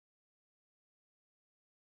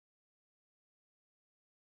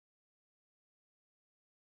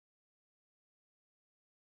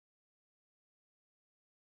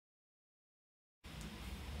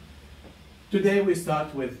Today we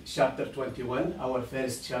start with chapter 21, our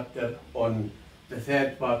first chapter on the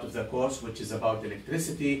third part of the course, which is about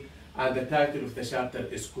electricity, and the title of the chapter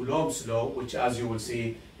is Coulomb's law, which, as you will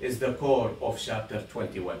see, is the core of chapter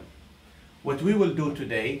 21. What we will do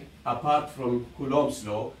today, apart from Coulomb's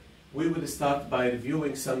law, we will start by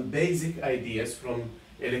reviewing some basic ideas from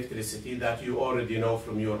electricity that you already know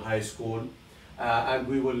from your high school, and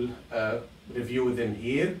we will review them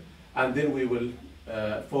here, and then we will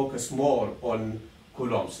focus more on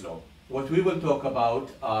Coulomb's law. What we will talk about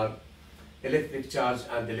are electric charge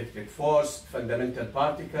and electric force, fundamental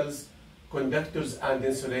particles, conductors and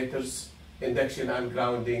insulators, induction and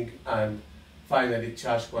grounding, and finally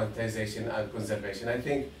charge quantization and conservation. I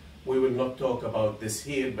think we will not talk about this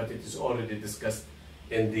here, but it is already discussed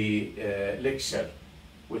in the lecture,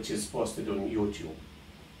 which is posted on YouTube.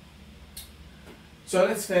 So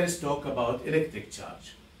let's first talk about electric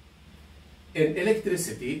charge. In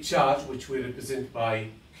electricity, charge, which we represent by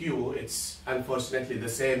Q, it's unfortunately the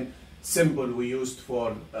same symbol we used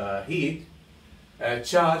for heat.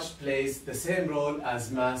 Charge plays the same role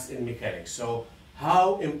as mass in mechanics. So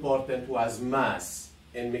how important was mass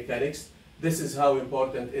in mechanics? This is how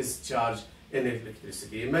important is charge in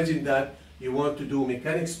electricity. Imagine that you want to do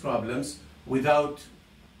mechanics problems without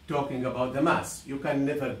talking about the mass. You can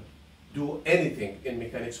never do anything in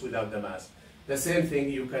mechanics without the mass. The same thing,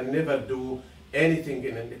 you can never do anything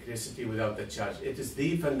in electricity without the charge. It is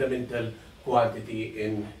the fundamental quantity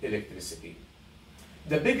in electricity.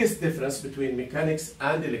 The biggest difference between mechanics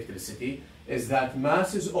and electricity is that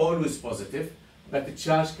mass is always positive, but the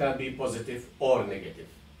charge can be positive or negative.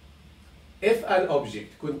 If an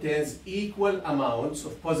object contains equal amounts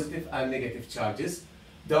of positive and negative charges,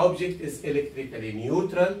 the object is electrically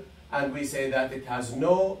neutral, and we say that it has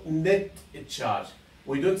no net charge.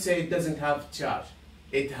 We don't say it doesn't have charge.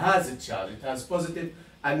 It has a charge. It has positive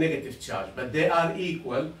and negative charge, but they are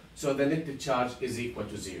equal, so the net charge is equal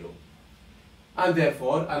to 0. And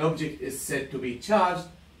therefore, an object is said to be charged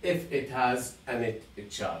if it has a net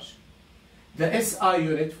charge. The SI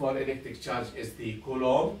unit for electric charge is the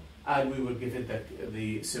Coulomb, and we will give it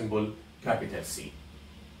the symbol capital C.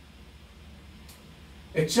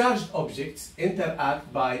 Charged objects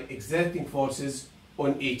interact by exerting forces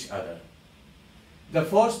on each other. The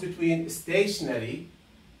force between stationary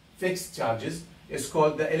fixed charges is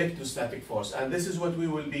called the electrostatic force, and this is what we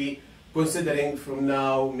will be considering from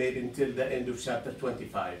now maybe until the end of chapter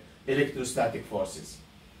 25, electrostatic forces.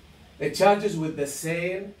 Charges with the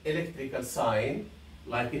same electrical sign,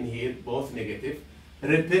 like in here, both negative,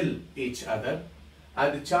 repel each other,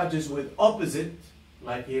 and the charges with opposite,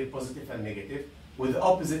 like here, positive and negative, with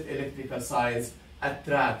opposite electrical signs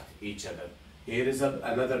attract each other. Here is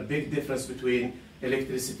another big difference between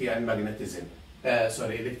electricity and magnetism.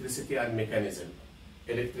 Electricity and mechanism.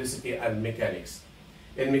 Electricity and mechanics.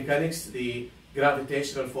 In mechanics, the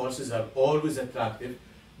gravitational forces are always attractive,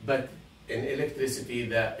 but in electricity,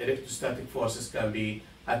 the electrostatic forces can be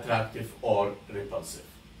attractive or repulsive.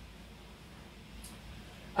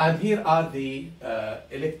 And here are the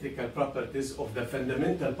electrical properties of the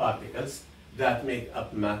fundamental particles that make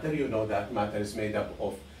up matter. You know that matter is made up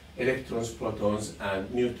of electrons, protons,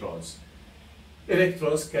 and neutrons.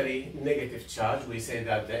 Electrons carry negative charge. We say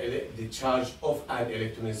that the charge of an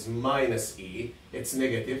electron is minus E. It's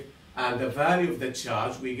negative. And the value of the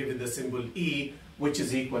charge, we give it the symbol E, which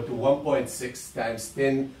is equal to 1.6 times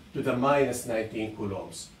 10 to the minus 19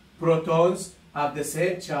 coulombs. Protons have the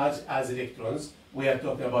same charge as electrons. We are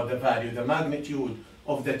talking about the value. The magnitude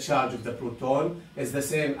of the charge of the proton is the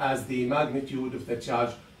same as the magnitude of the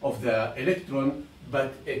charge of the electron,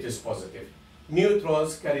 but it is positive.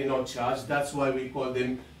 Neutrons carry no charge. That's why we call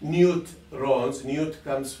them neutrons. Neut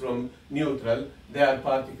comes from neutral. They are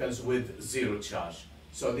particles with zero charge.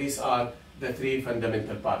 So these are the three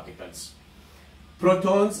fundamental particles.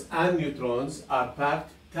 Protons and neutrons are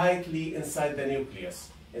packed tightly inside the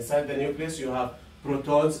nucleus. Inside the nucleus you have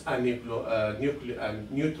protons and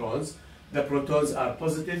neutrons. The protons are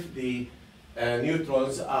positive. The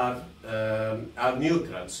neutrons are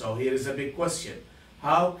neutral. So here is a big question.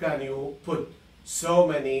 How can you put so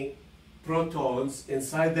many protons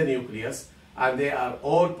inside the nucleus and they are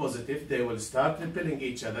all positive? They will start repelling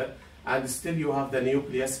each other, and still you have the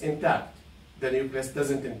nucleus intact. The nucleus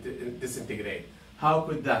doesn't disintegrate. How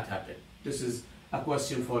could that happen? This is a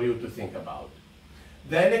question for you to think about.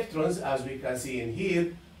 The electrons, as we can see in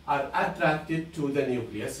here, are attracted to the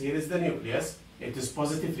nucleus. Here is the nucleus. It is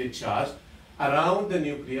positively charged. Around the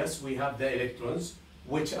nucleus we have the electrons,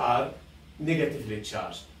 which are negatively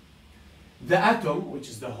charged. The atom, which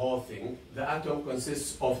is the whole thing, the atom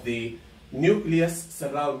consists of the nucleus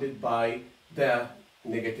surrounded by the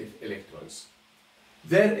negative electrons.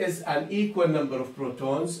 There is an equal number of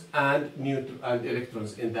protons and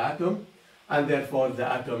electrons in the atom, and therefore the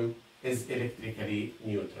atom is electrically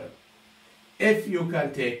neutral. If you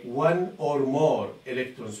can take one or more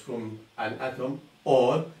electrons from an atom,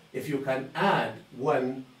 or if you can add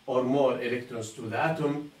one or more electrons to the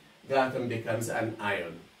atom becomes an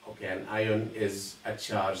ion. Okay, an ion is a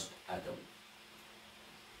charged atom.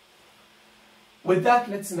 With that,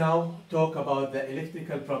 let's now talk about the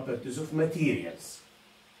electrical properties of materials.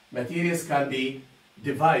 Materials can be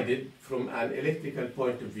divided from an electrical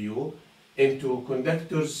point of view into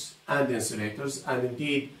conductors and insulators, and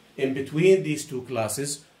indeed in between these two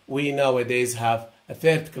classes we nowadays have a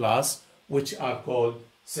third class which are called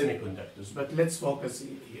semiconductors. But let's focus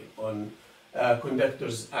here on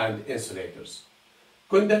conductors and insulators.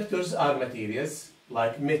 Conductors are materials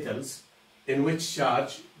like metals in which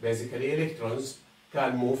charge, basically electrons,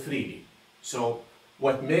 can move freely. So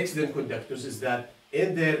what makes them conductors is that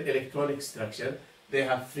in their electronic structure they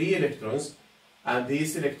have free electrons, and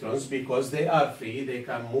these electrons, because they are free, they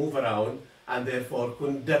can move around and therefore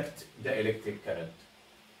conduct the electric current.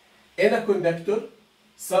 In a conductor,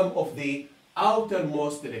 some of the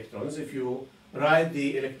outermost electrons, if you write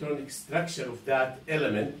the electronic structure of that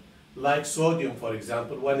element, like sodium for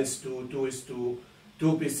example, 1s2, 2s2,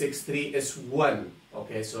 2p6, 3s1.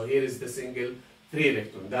 Okay, so here is the single 3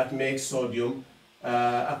 electron. That makes sodium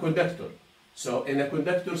a conductor. So in a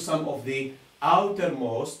conductor, some of the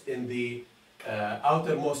outermost, in the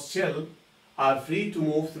outermost shell, are free to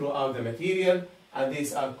move throughout the material, and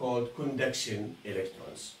these are called conduction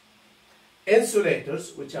electrons.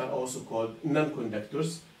 Insulators, which are also called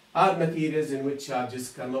non-conductors, are materials in which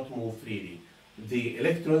charges cannot move freely. The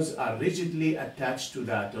electrons are rigidly attached to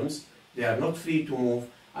the atoms, they are not free to move,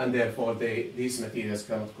 and therefore these materials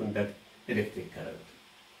cannot conduct electric current.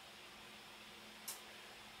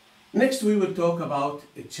 Next we will talk about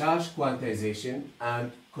charge quantization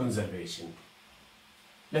and conservation.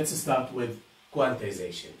 Let's start with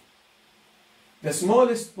quantization. The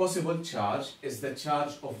smallest possible charge is the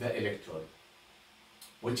charge of the electron,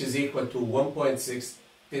 which is equal to 1.6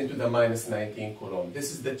 10 to the minus 19 Coulomb.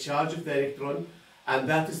 This is the charge of the electron, and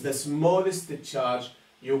that is the smallest charge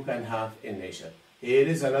you can have in nature. Here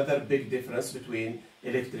is another big difference between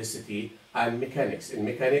electricity and mechanics. In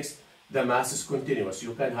mechanics, the mass is continuous.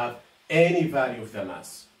 You can have any value of the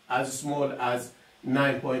mass, as small as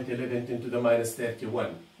 9.11 10 to the minus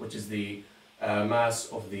 31, which is the mass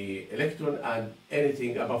of the electron, and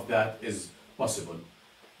anything above that is possible.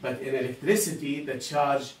 But in electricity, the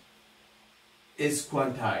charge is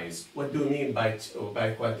quantized. What do we mean by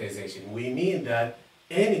quantization? We mean that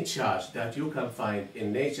any charge that you can find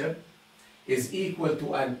in nature is equal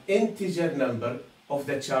to an integer number of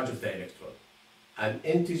the charge of the electron. An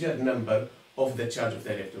integer number of the charge of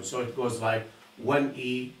the electron. So it goes like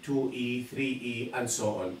 1e, 2e, 3e, and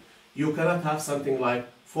so on. You cannot have something like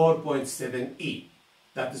 4.7e.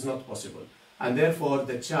 That is not possible. And therefore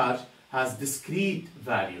the charge has discrete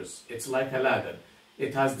values. It's like a ladder.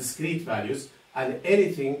 It has discrete values, and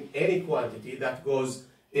anything, any quantity that goes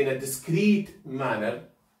in a discrete manner,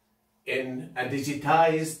 in a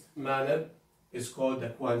digitized manner, is called a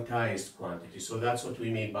quantized quantity. So that's what we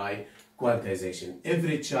mean by quantization.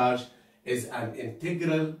 Every charge is an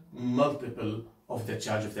integral multiple of the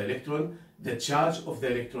charge of the electron. The charge of the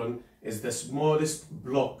electron is the smallest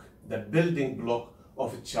block, the building block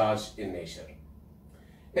of a charge in nature.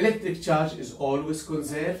 Electric charge is always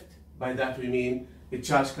conserved. By that we mean the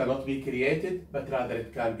charge cannot be created, but rather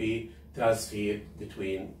it can be transferred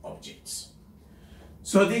between objects.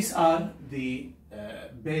 So these are the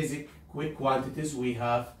basic quick quantities we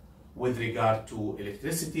have with regard to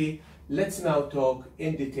electricity. Let's now talk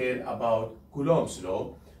in detail about Coulomb's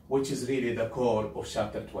law, which is really the core of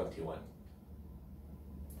chapter 21.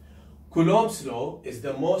 Coulomb's law is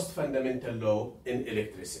the most fundamental law in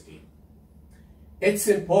electricity. Its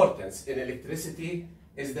importance in electricity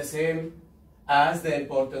is the same as the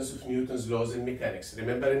importance of Newton's laws in mechanics.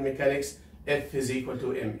 Remember, in mechanics, F is equal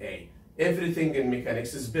to ma. Everything in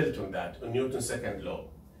mechanics is built on that, on Newton's second law.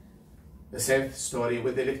 The same story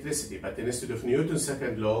with electricity, but instead of Newton's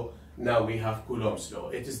second law, now we have Coulomb's law.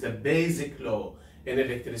 It is the basic law in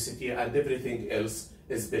electricity, and everything else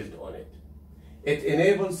is built on it. It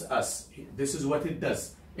enables us, this is what it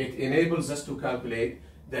does, it enables us to calculate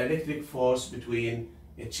the electric force between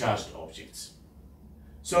charged objects.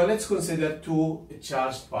 So let's consider two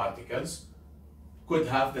charged particles could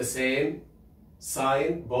have the same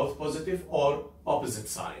sign, both positive or opposite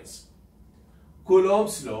signs.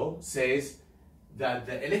 Coulomb's law says that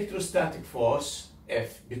the electrostatic force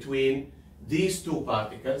F between these two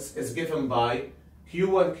particles is given by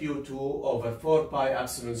Q1, Q2 over 4 pi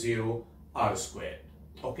epsilon 0 r squared.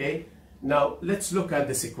 Okay, now let's look at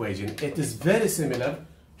this equation. It is very similar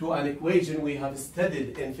to an equation we have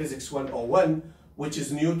studied in Physics 101, which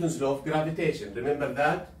is Newton's law of gravitation. Remember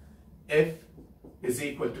that? F is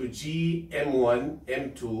equal to G m1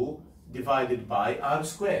 m2 divided by r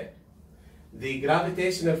squared. The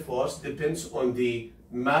gravitational force depends on the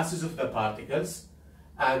masses of the particles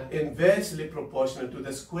and inversely proportional to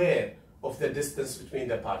the square of the distance between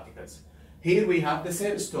the particles. Here we have the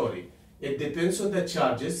same story. It depends on the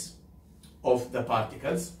charges of the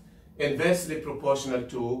particles, inversely proportional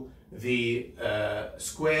to the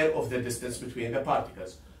square of the distance between the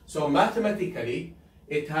particles. So mathematically,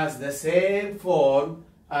 it has the same form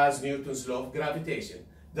as Newton's law of gravitation.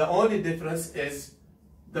 The only difference is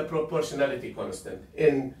the proportionality constant.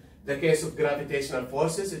 In the case of gravitational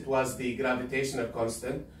forces, it was the gravitational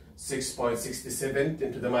constant, 6.67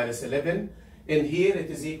 10 to the minus 11. In here, it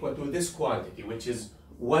is equal to this quantity, which is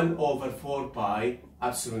 1 over 4 pi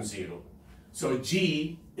epsilon 0. So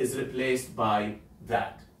G is replaced by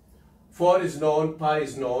that. 4 is known, pi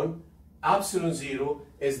is known. Epsilon 0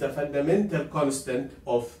 is the fundamental constant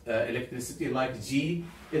of electricity, like G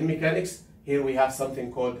in mechanics. Here we have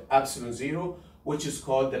something called epsilon 0, which is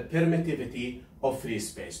called the permittivity of free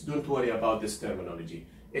space. Don't worry about this terminology.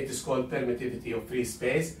 It is called permittivity of free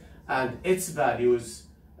space, and its value is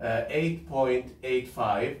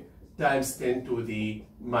 8.85 times 10 to the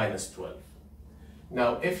minus 12.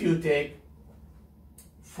 Now, if you take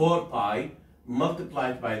 4 pi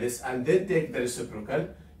multiplied by this and then take the reciprocal,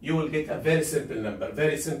 you will get a very simple number,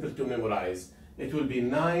 very simple to memorize. It will be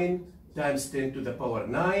 9 times 10 to the power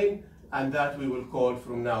 9, and that we will call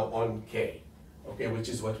from now on K, okay, which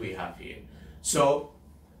is what we have here. So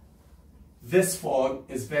this form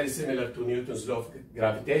is very similar to Newton's law of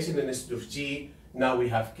gravitation. Instead of G, now we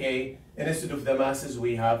have K. And instead of the masses,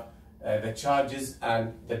 we have the charges,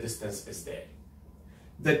 and the distance is there.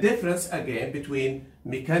 The difference, again, between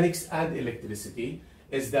mechanics and electricity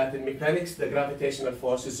is that in mechanics, the gravitational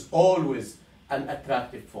force is always an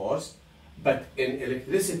attractive force, but in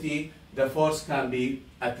electricity, the force can be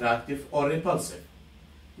attractive or repulsive.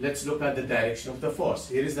 Let's look at the direction of the force.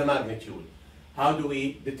 Here is the magnitude. How do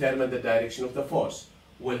we determine the direction of the force?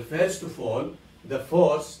 Well, first of all, the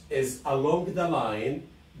force is along the line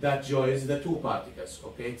that joins the two particles.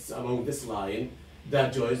 Okay, it's along this line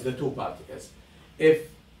that joins the two particles. If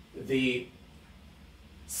the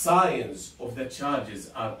signs of the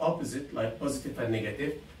charges are opposite, like positive and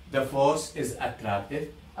negative, the force is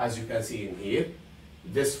attractive, as you can see in here.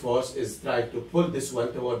 This force is trying to pull this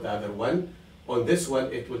one toward the other one. On this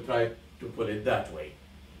one, it will try to pull it that way.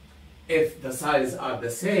 If the signs are the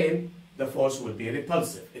same, the force will be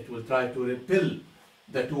repulsive. It will try to repel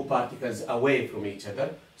the two particles away from each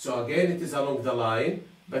other. So again, it is along the line,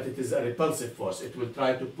 but it is a repulsive force. It will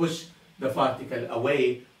try to push the particle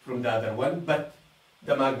away from the other one, but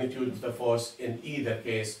the magnitude of the force in either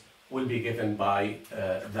case will be given by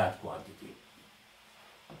that quantity.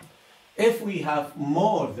 If we have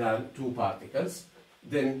more than two particles,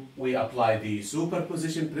 then we apply the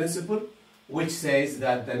superposition principle, which says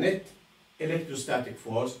that the net electrostatic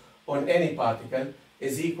force on any particle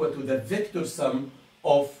is equal to the vector sum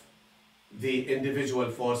of the individual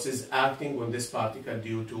forces acting on this particle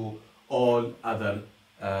due to all other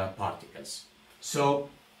particles. So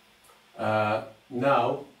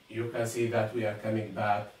now you can see that we are coming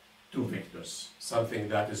back to vectors, something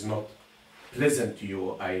that is not pleasant to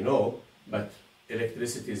you, I know, but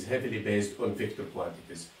electricity is heavily based on vector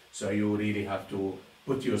quantities. So you really have to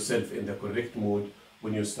put yourself in the correct mood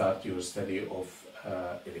when you start your study of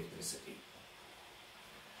electricity.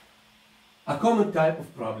 A common type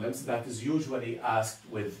of problems that is usually asked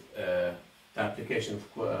with the application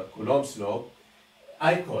of Coulomb's law,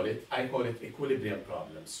 I call it equilibrium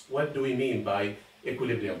problems. What do we mean by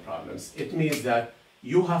equilibrium problems? It means that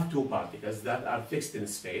you have two particles that are fixed in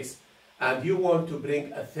space, and you want to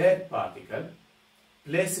bring a third particle,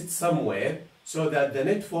 place it somewhere so that the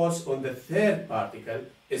net force on the third particle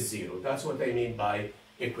is zero. That's what I mean by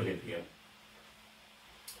equilibrium.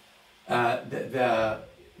 The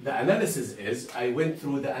analysis is, I went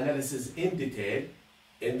through the analysis in detail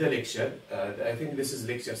in the lecture. I think this is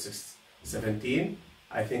lecture 17,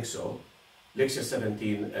 I think so. Lecture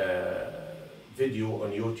 17 video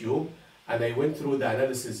on YouTube, and I went through the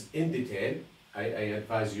analysis in detail. I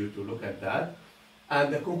advise you to look at that.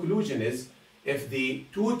 And the conclusion is, if the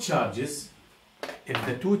two charges,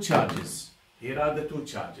 here are the two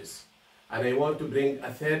charges, and I want to bring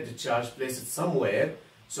a third charge, place it somewhere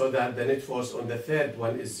so that the net force on the third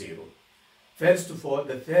one is zero. First of all,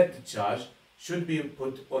 the third charge should be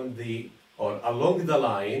put on or along the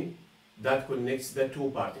line that connects the two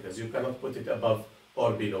particles. You cannot put it above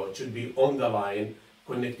or below. It should be on the line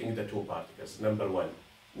connecting the two particles, number one.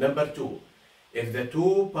 Number two, if the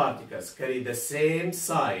two particles carry the same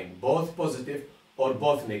sign, both positive or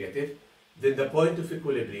both negative, then the point of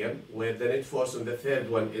equilibrium, where the net force on the third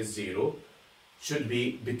one is 0, should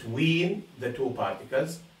be between the two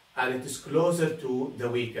particles, and it is closer to the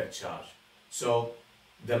weaker charge. So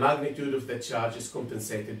the magnitude of the charge is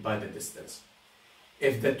compensated by the distance.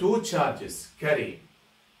 If the two charges carry,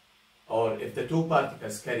 or if the two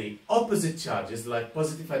particles carry opposite charges like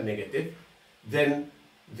positive and negative, then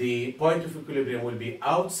the point of equilibrium will be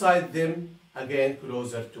outside them, again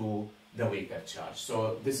closer to the weaker charge.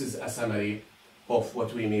 So this is a summary of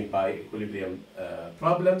what we mean by equilibrium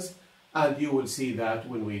problems, and you will see that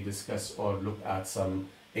when we discuss or look at some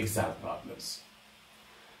exam problems.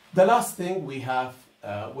 The last thing we have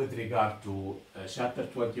with regard to chapter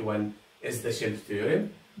 21 is the shell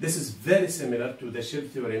theorem. This is very similar to the shell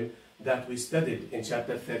theorem that we studied in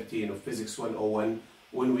chapter 13 of Physics 101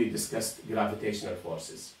 when we discussed gravitational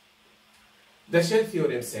forces. The shell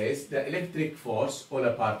theorem says the electric force on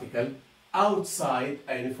a particle outside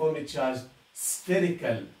a uniformly charged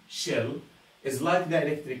spherical shell is like the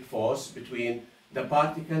electric force between the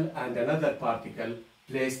particle and another particle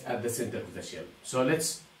placed at the center of the shell. So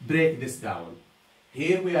let's break this down.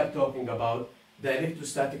 Here we are talking about the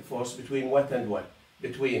electrostatic force between what and what?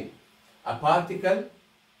 Between a particle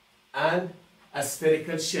and a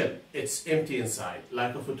spherical shell. It's empty inside,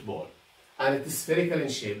 like a football. And it is spherical in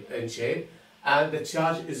shape, and the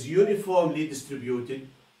charge is uniformly distributed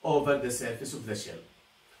over the surface of the shell.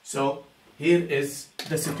 So here is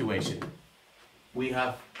the situation. We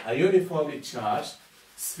have a uniformly charged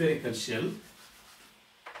spherical shell,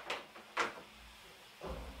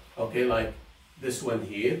 okay, like this one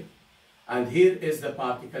here, and here is the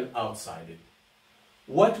particle outside it.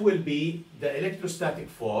 What will be the electrostatic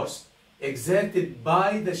force exerted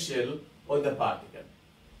by the shell on the particle?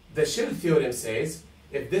 The shell theorem says,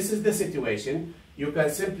 if this is the situation, you can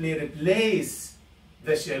simply replace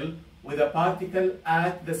the shell with a particle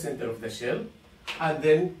at the center of the shell, and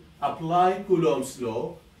then apply Coulomb's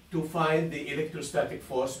law to find the electrostatic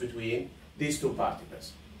force between these two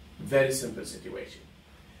particles. Very simple situation.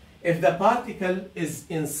 If the particle is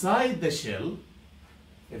inside the shell,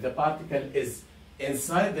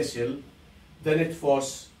 the net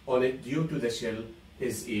force on it due to the shell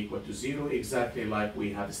is equal to 0, exactly like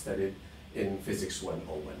we have studied in Physics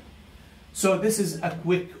 101. So this is a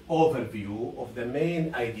quick overview of the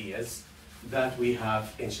main ideas that we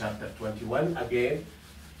have in chapter 21. Again,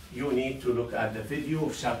 you need to look at the video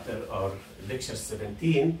of chapter or lecture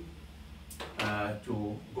 17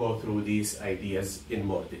 to go through these ideas in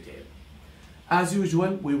more detail. As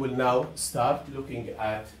usual, we will now start looking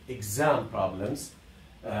at exam problems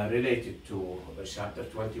related to chapter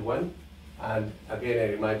 21. And again,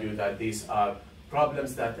 I remind you that these are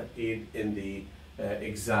problems that appeared in the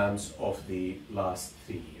exams of the last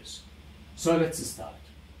 3 years. So let's start.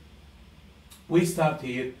 We start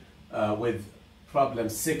here with problem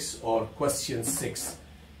 6 or question 6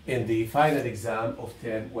 in the final exam of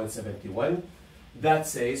term 171 that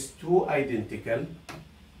says two identical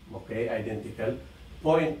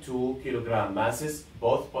 0.2 kilogram masses,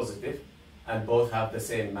 both positive and both have the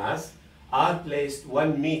same mass, are placed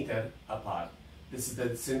 1 meter apart. This is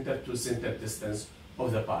the center to center distance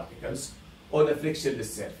of the particles on a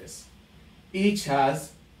frictionless surface. Each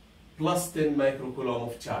has plus 10 microcoulomb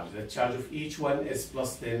of charge. The charge of each one is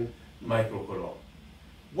plus 10 microcoulomb.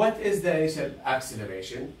 What is the initial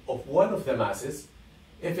acceleration of one of the masses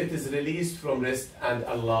if it is released from rest and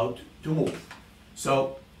allowed to move?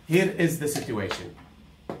 So here is the situation.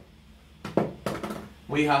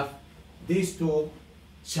 We have these two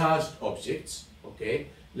charged objects, okay?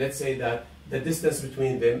 Let's say that the distance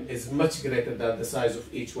between them is much greater than the size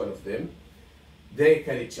of each one of them. They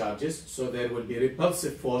carry charges, so there will be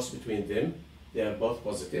repulsive force between them. They are both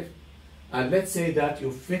positive. And let's say that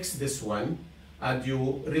you fix this one and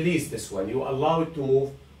you release this one. You allow it to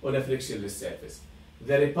move on a frictionless surface.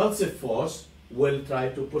 The repulsive force will try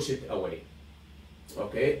to push it away.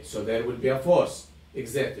 Okay, so there will be a force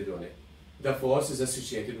exerted on it. The force is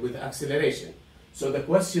associated with acceleration. So the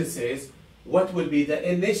question says, what will be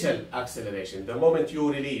the initial acceleration? The moment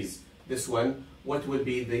you release this one, what will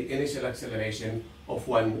be the initial acceleration of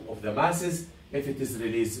one of the masses if it is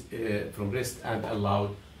released from rest and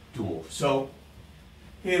allowed to move? So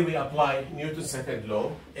here we apply Newton's second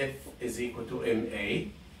law, F is equal to ma,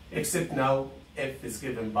 except now F is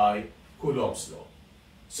given by Coulomb's law.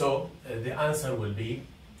 So the answer will be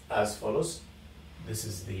as follows. This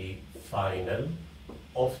is the final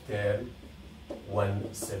of term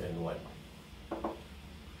 171.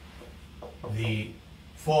 The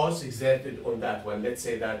force exerted on that one, let's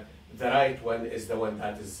say that the right one is the one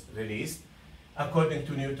that is released, according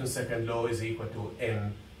to Newton's second law, is equal to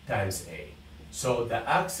m times a. So the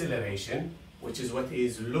acceleration, which is what he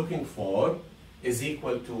is looking for, is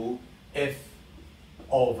equal to F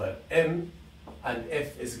over m, and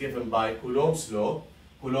F is given by Coulomb's law.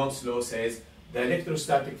 Coulomb's law says the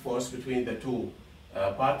electrostatic force between the two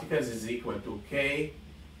particles is equal to k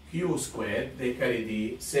q squared. They carry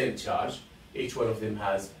the same charge. Each one of them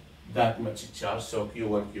has that much charge, so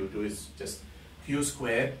q1, q2 is just q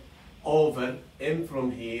squared over m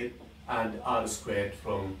from here and r squared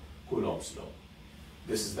from Coulomb's law.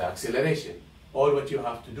 This is the acceleration. All what you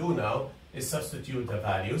have to do now is substitute the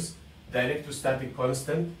values. The electrostatic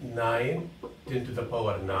constant, 9, 10 to the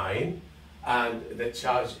power 9, and the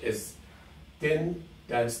charge is 10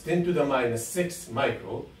 times 10 to the minus 6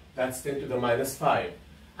 micro, that's 10 to the minus 5.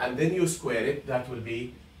 And then you square it, that will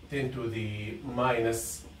be 10 to the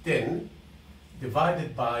minus 10,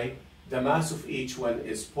 divided by the mass of each one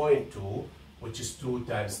is 0.2, which is 2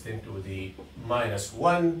 times 10 to the minus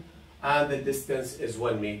 1, and the distance is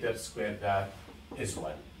 1 meter, square that is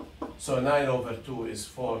 1. So 9 over 2 is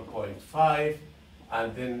 4.5,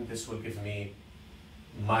 and then this will give me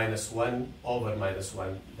minus 1 over minus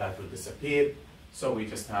 1, that will disappear. So we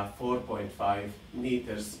just have 4.5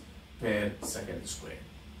 meters per second squared.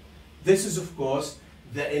 This is, of course,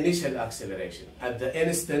 the initial acceleration. At the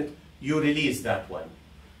instant you release that one.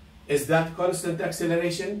 Is that constant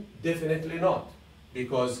acceleration? Definitely not,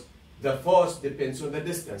 because the force depends on the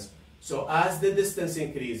distance. So as the distance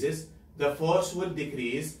increases, the force will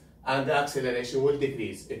decrease and the acceleration will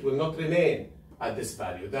decrease. It will not remain at this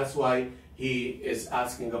value. That's why he is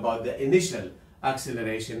asking about the initial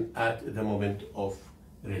acceleration at the moment of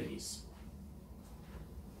release.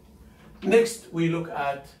 Next, we look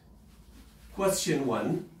at question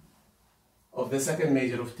 1 of the second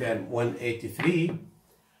major of term 183,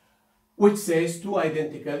 which says two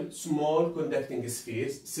identical small conducting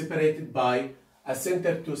spheres separated by a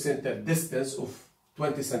center-to-center distance of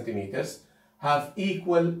 20 centimeters have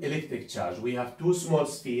equal electric charge. We have two small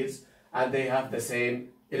spheres and they have the same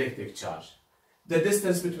electric charge. The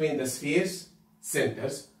distance between the spheres,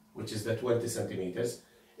 centers, which is the 20 centimeters,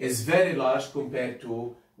 is very large compared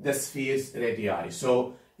to the spheres radii.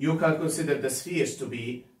 So you can consider the spheres to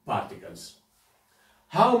be particles.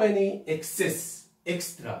 How many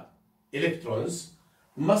extra electrons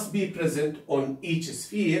must be present on each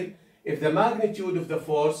sphere if the magnitude of the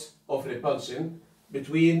force of repulsion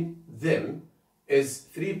between them is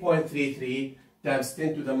 3.33 times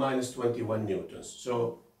 10 to the minus 21 newtons?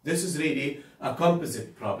 So this is really a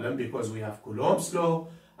composite problem because we have Coulomb's law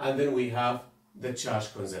and then we have the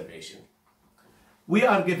charge conservation. We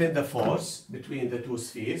are given the force between the two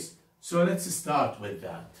spheres, so let's start with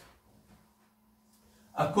that.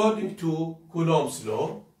 According to Coulomb's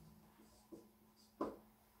law,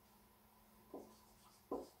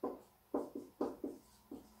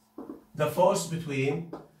 the force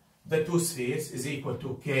between the two spheres is equal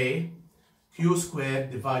to k q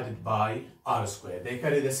squared divided by r squared. They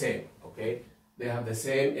carry the same, okay? They have the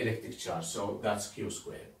same electric charge, so that's q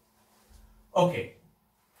squared. Okay,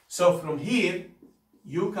 so from here,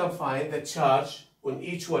 you can find the charge on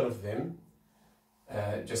each one of them.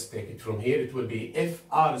 Just take it from here. It will be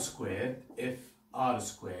Fr squared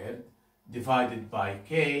divided by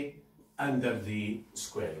k under the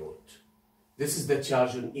square root. This is the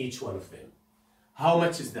charge on each one of them. How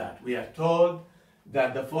much is that? We are told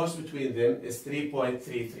that the force between them is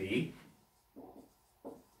 3.33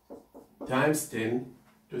 times 10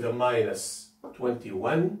 to the minus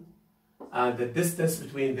 21, and the distance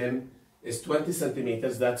between them is 20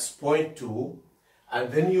 centimeters, that's 0.2,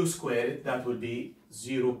 and then you square it, that will be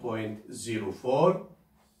 0.04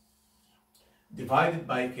 divided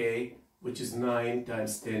by k, which is 9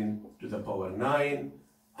 times 10 to the power 9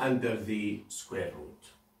 under the square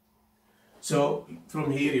root. So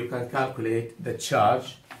from here you can calculate the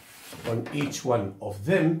charge on each one of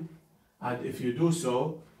them, and if you do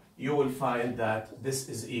so, you will find that this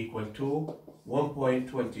is equal to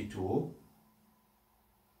 1.22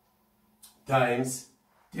 times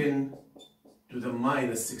 10 to the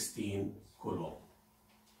minus 16 Coulomb.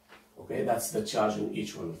 Okay, that's the charge on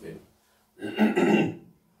each one of them.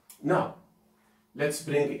 Now, let's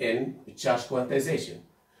bring in a charge quantization.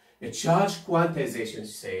 A charge quantization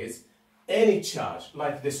says any charge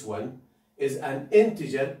like this one is an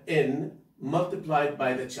integer n multiplied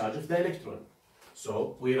by the charge of the electron.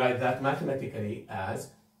 So we write that mathematically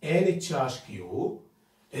as any charge q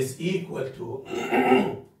is equal to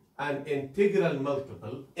an integral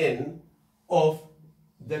multiple n of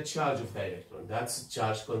the charge of the electron. That's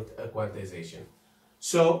charge quantization.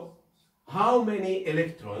 So how many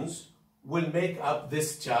electrons will make up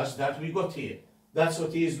this charge that we got here? That's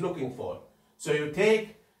what he is looking for. So you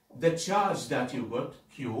take the charge that you got,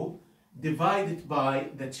 Q, divided by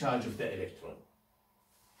the charge of the electron,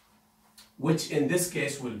 which in this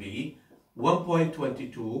case will be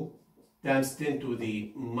 1.22 times 10 to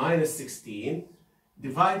the minus 16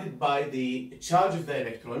 divided by the charge of the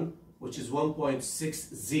electron, which is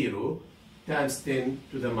 1.60 times 10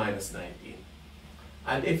 to the minus 19.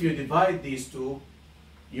 And if you divide these two,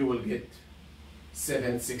 you will get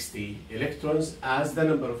 760 electrons as the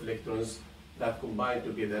number of electrons that combine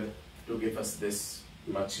together to give us this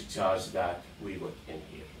much charge that we got in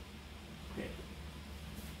here.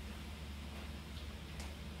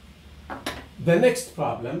 Okay. The next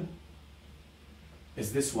problem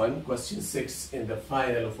is this one, question 6 in the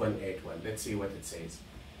final of 181. Let's see what it says.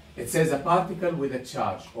 It says a particle with a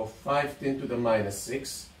charge of 510 to the minus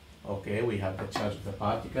 6. Okay, we have the charge of the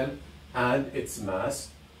particle and its mass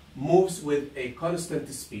moves with a constant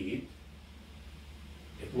speed.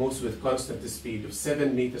 It moves with constant speed of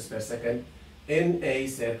 7 meters per second in a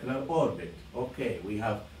circular orbit. Okay, we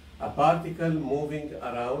have a particle moving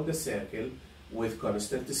around the circle with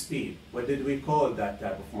constant speed. What did we call that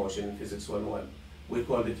type of motion in Physics 101? We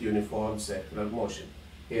called it uniform circular motion.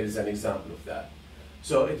 Here is an example of that.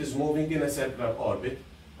 So it is moving in a circular orbit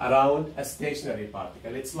around a stationary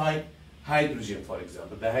particle. It's like hydrogen, for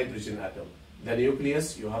example, the hydrogen atom. The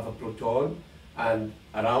nucleus, you have a proton, and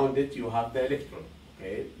around it you have the electron,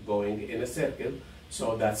 okay, going in a circle.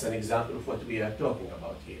 So that's an example of what we are talking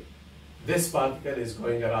about here. This particle is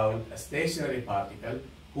going around a stationary particle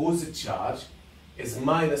whose charge is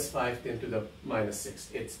minus 510 to the minus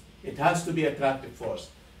 6. It has to be attractive force.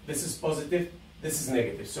 This is positive, this is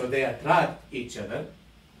negative. So they attract each other.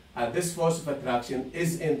 And this force of attraction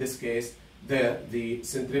is, in this case, the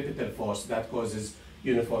centripetal force that causes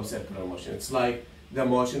uniform circular motion. It's like the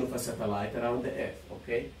motion of a satellite around the Earth,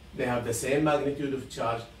 okay? They have the same magnitude of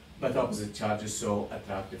charge, but opposite charges, so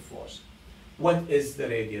attractive force. What is the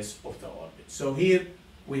radius of the orbit? So here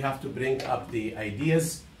we have to bring up the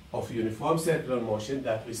ideas of uniform circular motion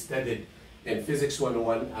that we studied in Physics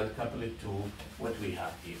 101 and couple it to what we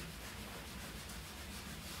have here.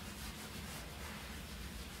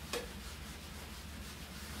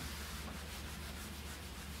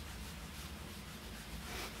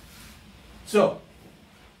 So,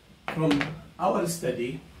 from our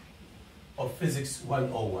study of Physics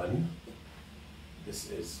 101, this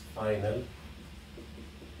is final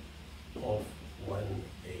of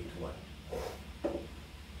 181.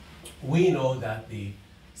 We know that the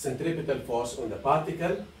centripetal force on the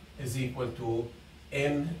particle is equal to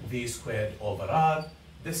mv squared over r.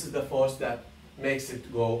 This is the force that makes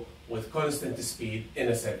it go with constant speed in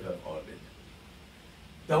a circular orbit.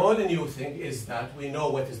 The only new thing is that we know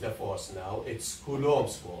what is the force now. It's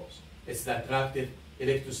Coulomb's force. It's the attractive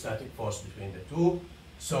electrostatic force between the two.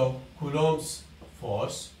 So Coulomb's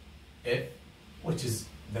force, F, which is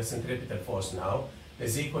the centripetal force now,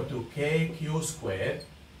 is equal to kq squared.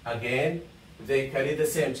 Again, they carry the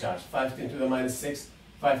same charge, 510 to the minus 6,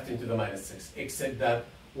 510 to the minus 6, except that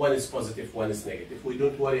one is positive, one is negative. We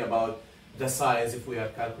don't worry about the signs if we are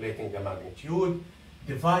calculating the magnitude,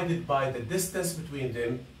 divided by the distance between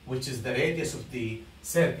them, which is the radius of the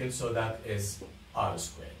circle, so that is r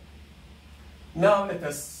squared. Now let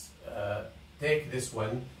us take this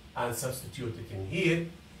one and substitute it in here.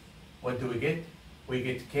 What do we get? We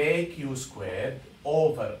get kq squared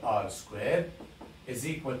over r squared is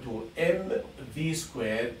equal to mv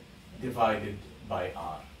squared divided by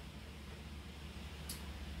r.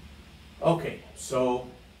 Okay, so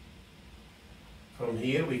from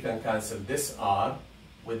here we can cancel this r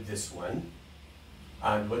with this one,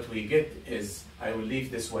 and what we get is, I will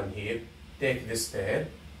leave this one here, take this there,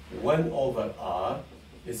 1 over r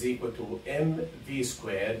is equal to mv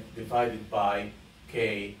squared divided by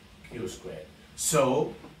kq squared.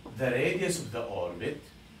 So the radius of the orbit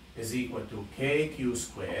is equal to kq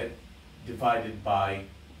squared divided by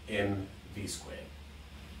mv squared.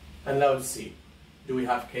 And now let's see. Do we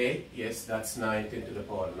have k? Yes, that's 9 10 to the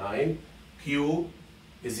power 9. Q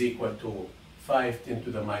is equal to 5 10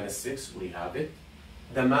 to the minus 6. We have it.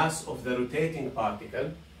 The mass of the rotating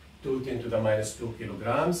particle, 2 10 to the minus 2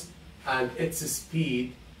 kilograms. And its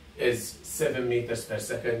speed is 7 meters per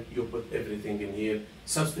second. You put everything in here,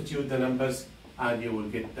 substitute the numbers, and you will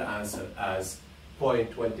get the answer as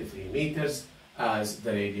 0.23 meters as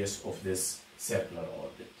the radius of this circular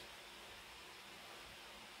orbit.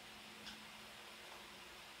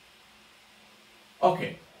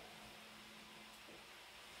 Okay.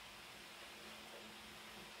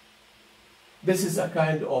 This is a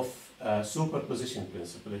kind of superposition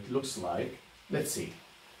principle. It looks like, let's see.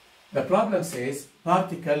 The problem says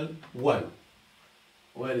particle 1.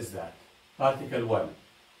 Where is that? Particle 1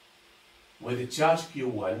 with a charge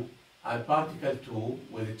Q1 and particle 2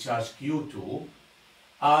 with a charge Q2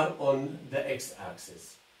 are on the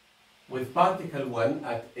x-axis, with particle 1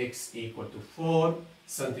 at x equal to 4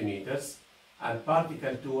 centimeters and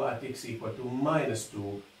particle 2 at x equal to minus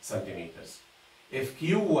 2 centimeters. If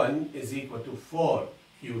Q1 is equal to 4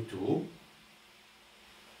 Q2,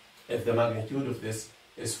 if the magnitude of this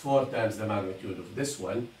is 4 times the magnitude of this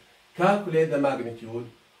one, calculate the magnitude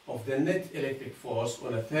of the net electric force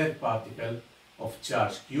on a third particle of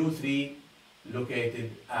charge Q3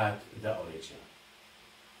 located at the origin.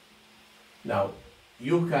 Now,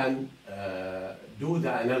 you can do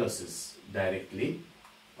the analysis directly,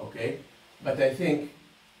 okay? But I think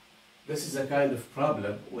this is a kind of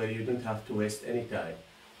problem where you don't have to waste any time.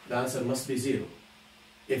 The answer must be 0.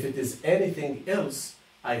 If it is anything else,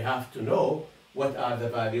 I have to know what are the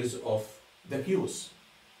values of the Q's.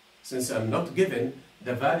 Since I'm not given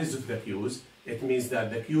the values of the Q's, it means that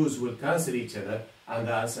the Q's will cancel each other and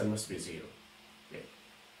the answer must be 0. Okay.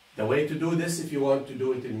 The way to do this, if you want to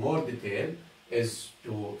do it in more detail, is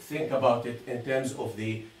to think about it in terms of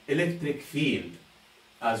the electric field,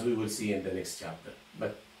 as we will see in the next chapter.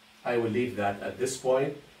 But I will leave that at this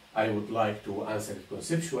point. I would like to answer it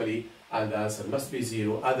conceptually, and the answer must be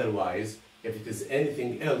 0. Otherwise, if it is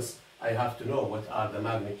anything else, I have to know what are the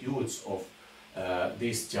magnitudes of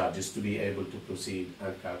these charges to be able to proceed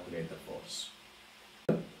and calculate the force.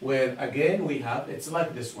 Where again we have, it's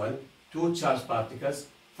like this one, 2 charged particles,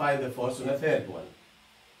 find the force on a third one.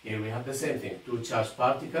 Here we have the same thing, 2 charged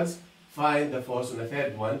particles, find the force on a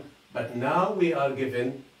third one, but now we are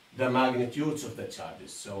given the magnitudes of the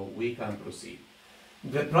charges, so we can proceed.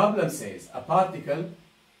 The problem says a particle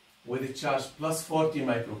with a charge plus 40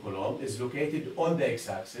 microcoulomb is located on the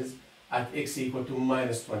x-axis at x equal to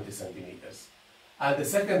minus 20 centimeters. And the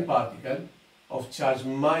second particle of charge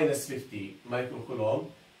minus 50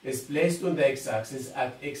 microcoulomb is placed on the x-axis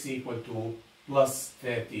at x equal to plus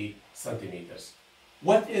 30 centimeters.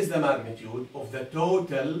 What is the magnitude of the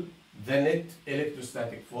total, the net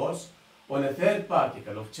electrostatic force on a third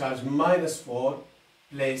particle of charge minus 4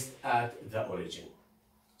 placed at the origin?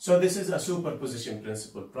 So this is a superposition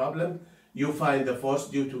principle problem. You find the force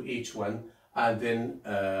due to each one and then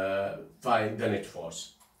find the net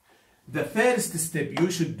force. The first step you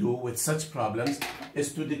should do with such problems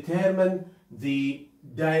is to determine the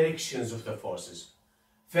directions of the forces.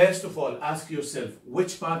 First of all, ask yourself,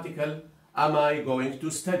 which particle am I going to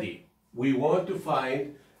study? We want to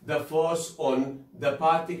find the force on the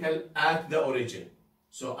particle at the origin.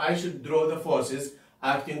 So I should draw the forces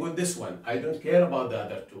acting on this one. I don't care about the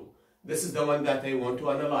other two. This is the one that I want to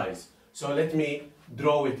analyze. So let me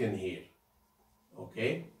draw it in here.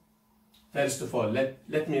 Okay? First of all,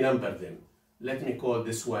 let me number them. Let me call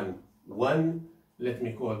this one 1, let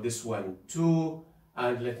me call this one 2,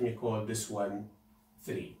 and let me call this one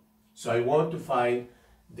 3. So I want to find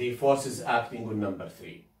the forces acting on number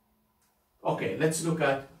 3. Okay, let's look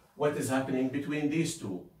at what is happening between these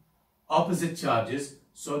two. Opposite charges,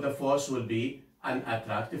 so the force will be an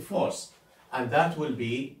attractive force. And that will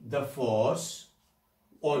be the force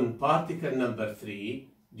on particle number 3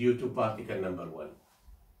 due to particle number 1.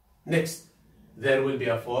 Next, there will be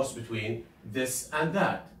a force between this and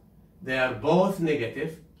that. They are both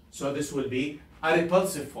negative, so this will be a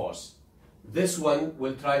repulsive force. This one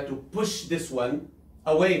will try to push this one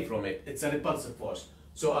away from it. It's a repulsive force.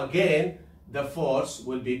 So again, the force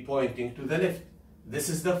will be pointing to the left. This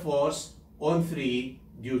is the force on 3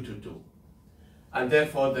 due to 2. And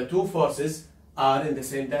therefore, the two forces are in the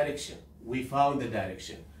same direction. We found the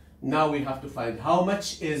direction. Now we have to find how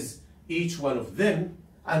much is each one of them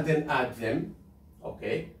and then add them.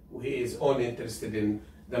 Okay, he is only interested in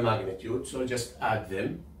the magnitude, so just add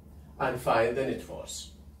them and find the net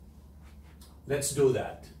force. Let's do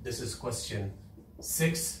that. This is question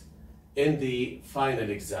 6 in the final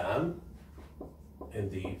exam. Of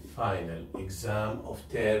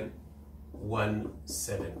term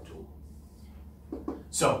 172.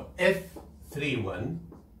 So F31,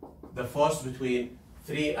 the force between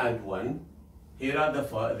 3 and 1. Here are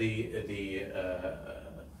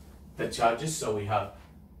the charges. So we have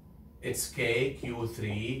it's K,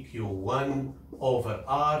 Q3, Q1 over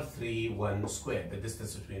R3, 1 squared, the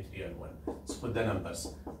distance between 3 and 1. Let's put the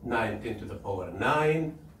numbers. 9, 10 to the power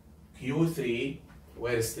 9. Q3,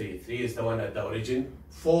 where is 3? 3 is the one at the origin.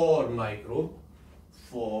 4 micro,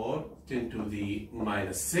 4, 10 to the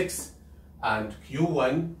minus 6. And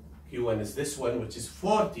Q1 is this one, which is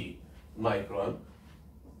 40 micron.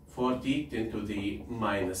 40 10 to the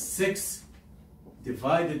minus 6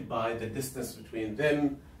 divided by the distance between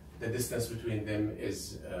them. The distance between them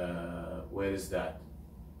is, where is that?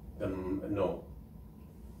 No.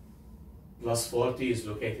 Plus 40 is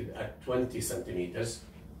located at 20 centimeters.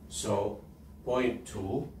 So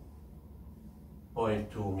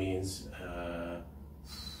 0.2 means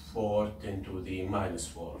 4 10 to the minus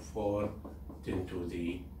 4. 4 10 to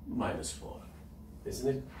the minus 4.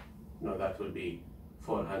 Isn't it? No, that will be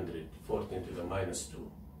 400. 4 10 to the minus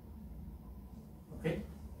 2. Okay?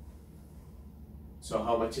 So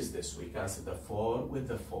how much is this? We cancel the 4 with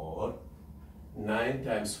the 4. 9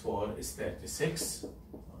 times 4 is 36.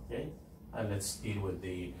 Okay? And let's deal with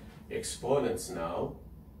the exponents now.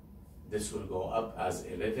 This will go up as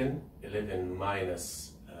 11. 11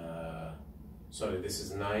 minus, this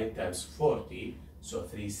is 9 times 40. So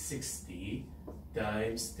 360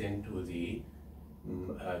 times 10 to the,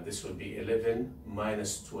 this will be 11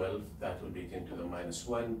 minus 12. That will be 10 to the minus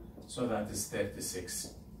 1. So that is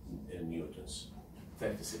 36 newtons.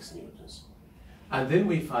 36 newtons. And then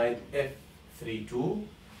we find F32.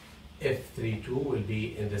 F32 will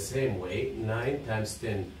be in the same way, 9 times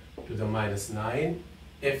 10 to the minus 9.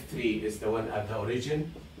 F3 is the one at the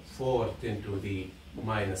origin, 4 10 to the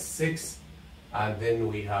minus 6. And then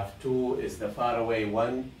we have 2 is the faraway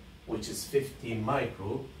one, which is 50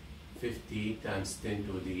 micro. 50 times 10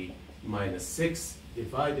 to the minus 6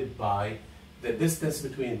 divided by the distance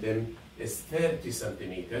between them is 30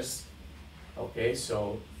 centimeters. Okay,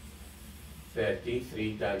 so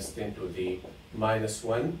 33 times 10 to the minus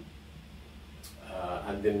 1.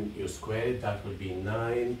 And then you square it, that will be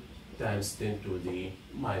 9 times 10 to the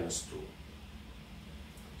minus 2.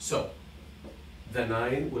 So the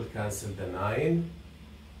 9 will cancel the 9.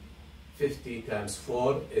 50 times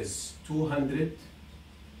 4 is 200.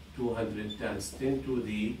 200 times 10 to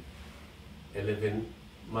the 11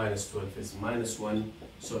 minus 12 is minus 1.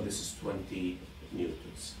 So this is 20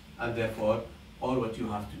 newtons. And therefore, all what you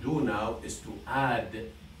have to do now is to add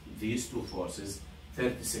these two forces,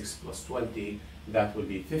 36 plus 20, that will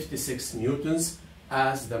be 56 newtons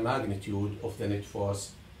as the magnitude of the net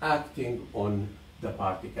force acting on the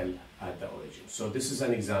particle at the origin. So this is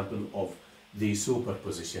an example of the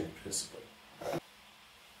superposition principle.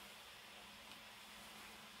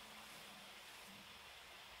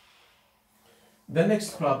 The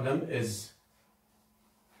next problem is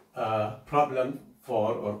problem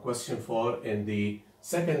 4 or question 4 in the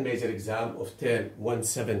second major exam of term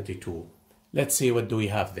 172. Let's see what do we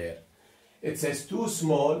have there. It says two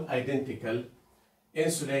small identical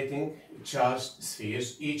insulating charged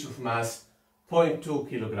spheres, each of mass 0.2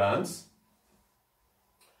 kilograms.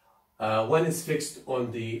 One is fixed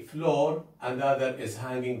on the floor and the other is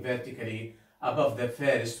hanging vertically above the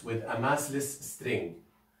first with a massless string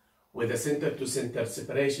with a center-to-center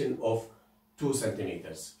separation of 2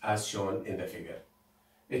 centimeters as shown in the figure.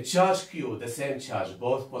 A charge Q, the same charge,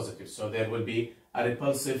 both positive, so there will be a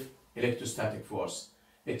repulsive electrostatic force.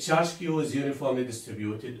 A charge Q is uniformly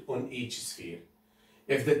distributed on each sphere.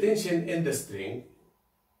 If the tension in the string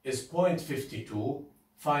is 0.52,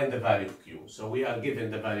 find the value of Q. So we are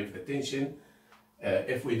given the value of the tension.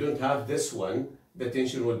 If we don't have this one, the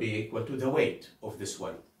tension will be equal to the weight of this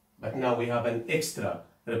one. But now we have an extra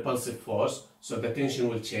repulsive force, so the tension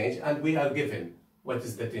will change, and we are given what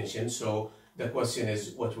is the tension. So the question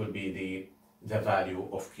is, what will be the value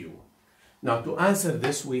of Q? Now, to answer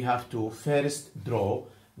this, we have to first draw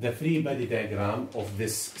the free body diagram of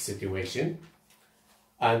this situation.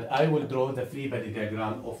 And I will draw the free body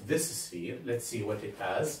diagram of this sphere. Let's see what it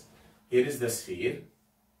has. Here is the sphere.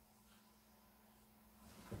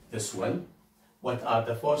 This one. What are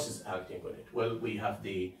the forces acting on it? Well, we have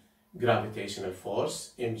the gravitational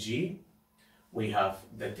force, mg. We have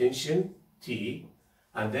the tension, T.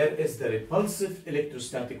 And there is the repulsive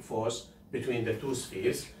electrostatic force between the two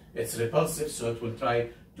spheres. It's repulsive, so it will try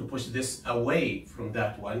to push this away from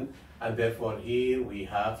that one. And therefore, here we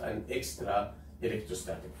have an extra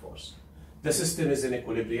electrostatic force. The system is in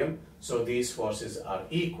equilibrium, so these forces are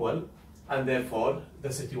equal, and therefore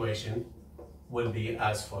the situation will be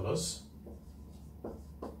as follows.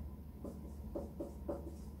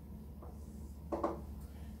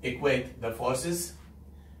 Equate the forces.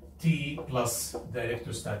 T plus the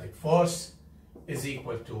electrostatic force is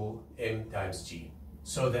equal to m times g.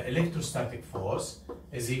 So the electrostatic force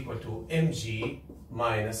is equal to mg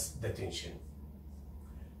minus the tension.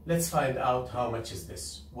 Let's find out how much is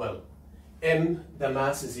this. Well, m, the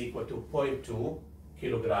mass, is equal to 0.2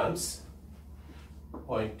 kilograms.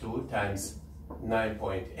 0.2 times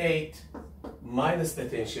 9.8 minus the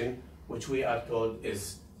tension, which we are told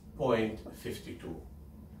is 0.52.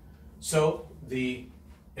 So the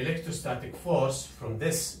electrostatic force from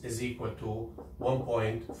this is equal to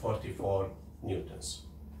 1.44 newtons.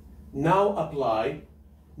 Now apply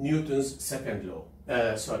Newton's second law,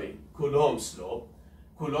 Coulomb's law.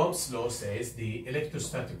 Coulomb's law says the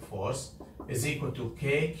electrostatic force is equal to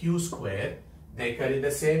kq squared. They carry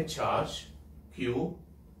the same charge, q,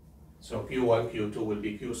 so q1, q2 will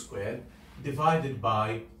be q squared, divided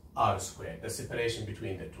by r squared, the separation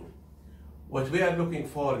between the two. What we are looking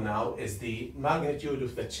for now is the magnitude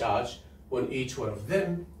of the charge on each one of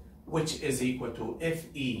them, which is equal to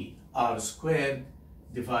Fe r squared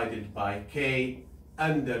divided by k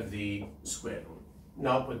under the square root.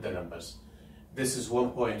 Now put the numbers. This is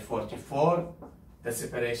 1.44. The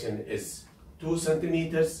separation is 2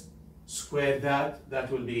 centimeters. Square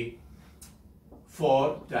that will be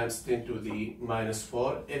 4 times 10 to the minus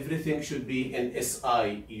 4. Everything should be in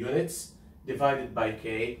SI units, divided by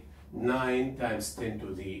k, 9 times 10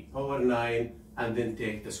 to the power 9, and then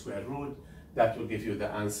take the square root. That will give you the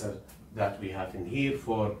answer that we have in here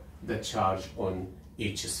for the charge on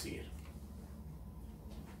each sphere.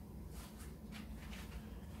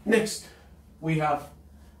 Next, we have,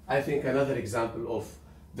 I think, another example of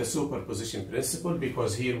the superposition principle,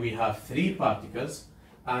 because here we have 3 particles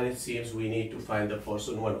and it seems we need to find the force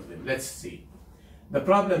on one of them. Let's see. The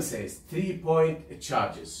problem says 3-point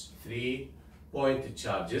charges. 3-point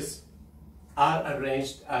charges are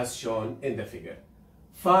arranged as shown in the figure.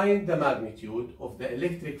 Find the magnitude of the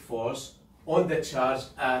electric force on the charge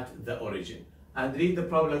at the origin. And read the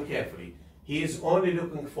problem carefully. He is only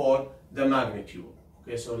looking for the magnitude.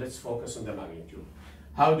 Okay, so let's focus on the magnitude.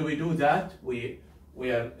 How do we do that? We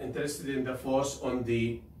are interested in the force on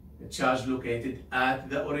the charge located at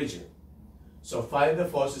the origin. So find the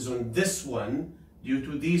forces on this one due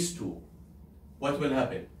to these two. What will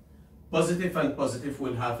happen? Positive and positive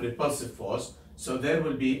will have repulsive force, so there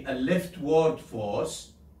will be a leftward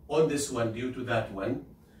force on this one due to that one.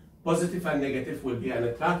 Positive and negative will be an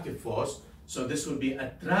attractive force, so this will be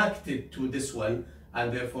attracted to this one,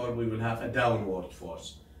 and therefore we will have a downward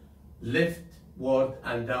force. Leftward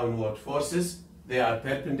and downward forces, they are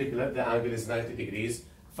perpendicular, the angle is 90 degrees.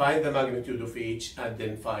 Find the magnitude of each and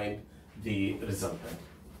then find the resultant.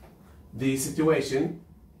 The situation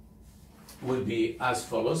will be as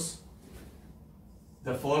follows.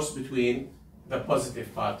 The force between the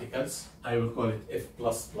positive particles, I will call it F++.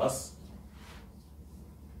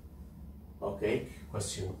 Okay,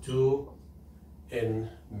 question 2 in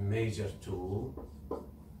major 2,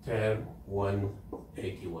 term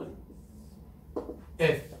 181.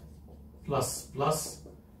 F++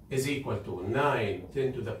 is equal to 9,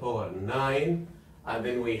 10 to the power 9, and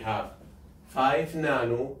then we have 5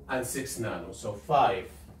 nano and 6 nano. So 5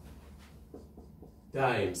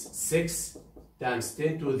 times 6 times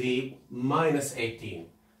 10 to the minus 18.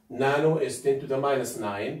 Nano is 10 to the minus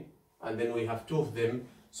 9, and then we have 2 of them,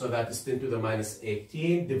 so that is 10 to the minus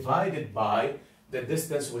 18 divided by the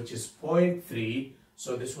distance, which is 0.3,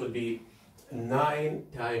 so this will be 9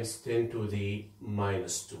 times 10 to the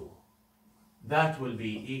minus 2. That will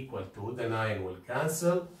be equal to, the 9 will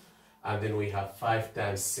cancel, and then we have 5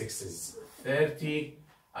 times 6 is 30,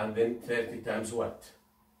 and then 30 times what?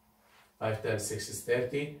 5 times 6 is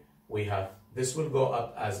 30. We have, this will go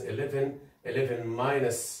up as 11. 11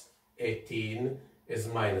 minus 18 is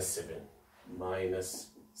minus 7.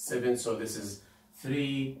 Minus 7, so this is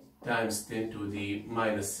 3 times 10 to the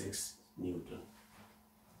minus 6 Newton.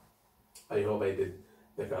 I hope I did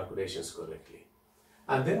the calculations correctly.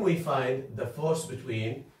 And then we find the force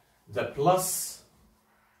between the plus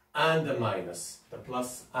and the minus. The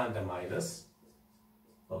plus and the minus.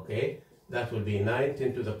 Okay, that will be 9,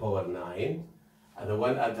 10 to the power 9. And the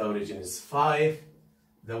one at the origin is 5.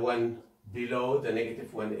 The one below, the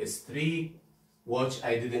negative one, is 3. Watch,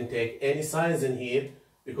 I didn't take any signs in here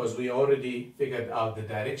because we already figured out the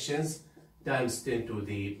directions. Times 10 to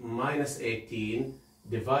the minus 18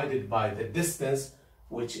 divided by the distance,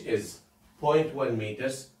 which is 0.1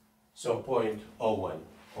 meters, so 0.01,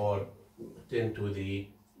 or 10 to the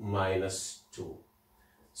minus 2.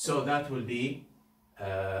 So that will be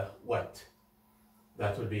what?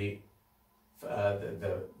 That will be,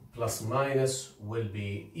 the plus minus will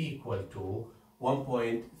be equal to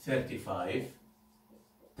 1.35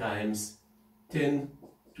 times 10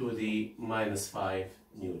 to the minus 5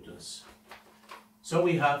 newtons. So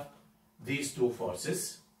we have these two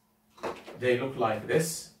forces. They look like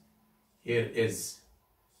this. Here is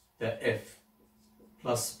the F++,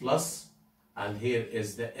 and here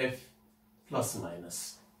is the F plus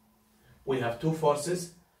minus. We have two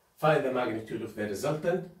forces. Find the magnitude of the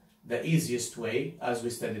resultant. The easiest way, as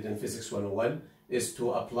we studied in Physics 101, is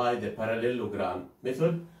to apply the parallelogram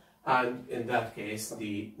method. And in that case,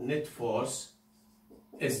 the net force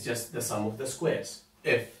is just the sum of the squares.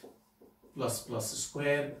 F plus plus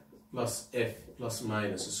square plus F plus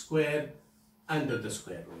minus square under the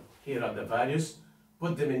square root. Here are the values.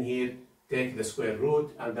 Put them in here, take the square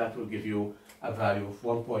root, and that will give you a value of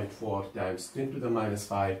 1.4 times 10 to the minus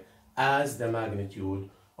 5 as the magnitude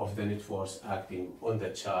of the net force acting on the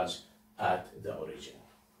charge at the origin.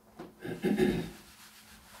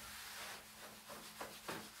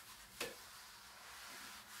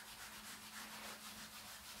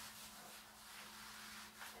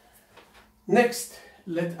 Next,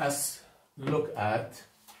 let us look at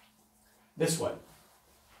this one.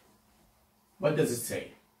 What does it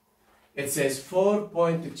say? It says 4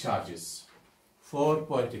 pointed charges. 4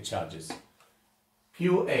 pointed charges.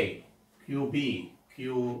 QA, QB,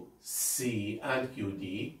 QC, and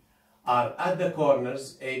QD are at the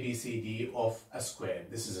corners A, B, C, D of a square.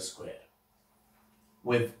 This is a square.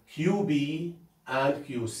 With QB and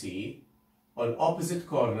QC on opposite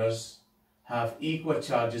corners have equal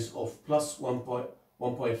charges of plus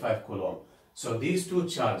 1.5 Coulomb. So these two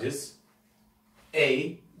charges,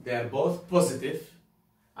 A, they are both positive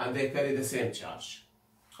and they carry the same charge.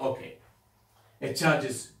 Okay. It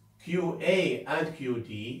charges QA and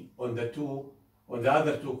QD on the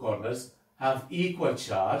other two corners have equal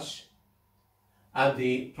charge, and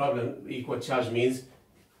the problem, equal charge means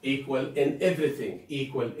equal in everything,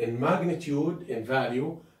 equal in magnitude, in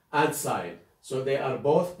value, and sign. So they are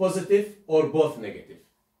both positive or both negative.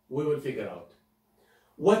 We will figure out.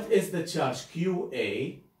 What is the charge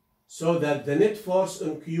QA so that the net force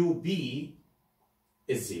on QB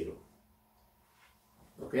is 0?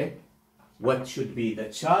 Okay? What should be the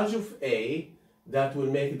charge of A that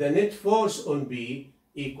will make the net force on B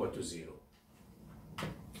equal to 0?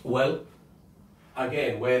 Well,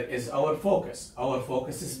 again, where is our focus? Our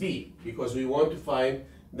focus is B, because we want to find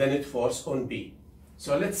the net force on B.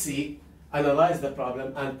 So let's see, analyze the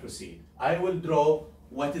problem and proceed. I will draw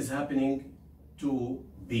what is happening to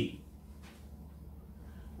B.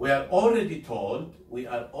 We are already told,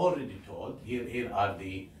 here are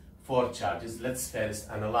the 4 charges. Let's first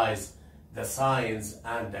analyze the signs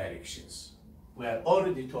and directions. We are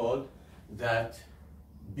already told that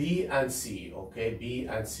B and C, okay, B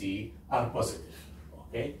and C are positive,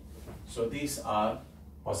 okay? So these are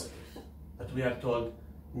positive. But we are told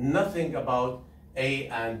nothing about A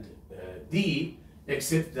and D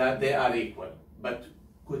except that they are equal. But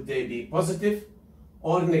could they be positive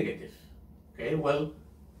or negative? Okay, well,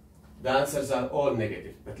 the answers are all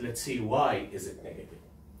negative, but let's see why is it negative.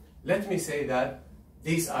 Let me say that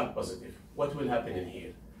these are positive. What will happen in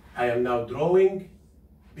here? I am now drawing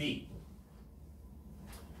B.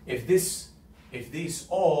 If these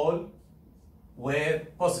all were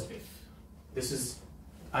positive, this is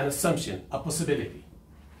an assumption, a possibility.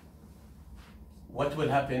 What will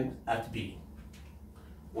happen at B?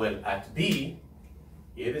 Well, at B,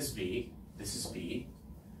 here is B, this is B,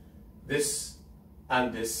 this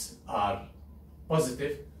and this are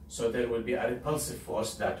positive, so there will be a repulsive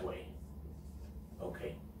force that way.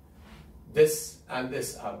 Okay. This and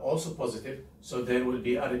this are also positive, so there will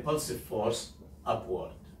be a repulsive force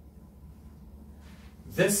upward.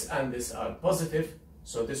 This and this are positive,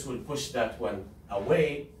 so this will push that one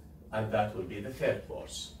away, and that will be the third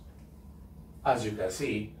force. As you can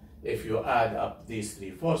see, if you add up these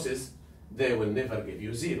 3 forces, they will never give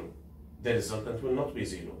you 0. The resultant will not be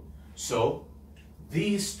 0. So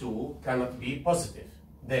these 2 cannot be positive.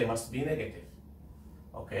 They must be negative.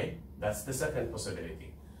 Okay, that's the second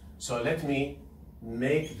possibility. So let me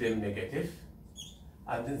make them negative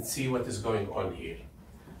and then see what is going on here.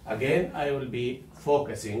 Again, I will be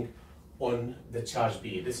focusing on the charge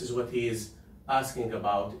B. This is what he is asking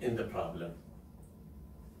about in the problem.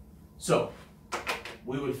 So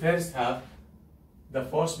we will first have the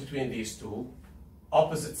force between these 2,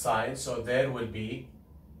 opposite signs, so there will be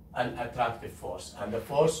an attractive force, and the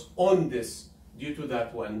force on this, due to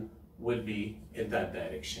that one, will be in that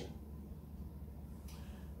direction.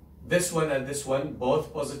 This one and this one,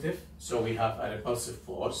 both positive, so we have a repulsive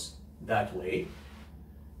force that way.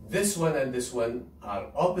 This one and this one are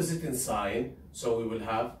opposite in sign, so we will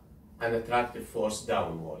have an attractive force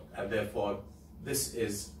downward, and therefore this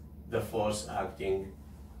is the force acting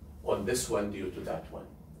on this one due to that one.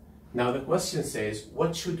 Now the question says,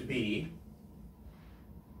 what should be,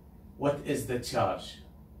 what is the charge?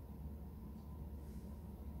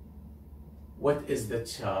 What is the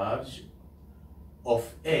charge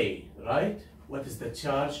of A, right? What is the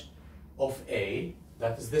charge of A?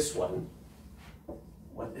 That is this one.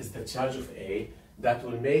 What is the charge of A that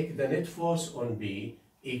will make the net force on B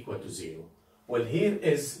equal to 0? Well, here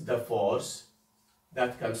is the force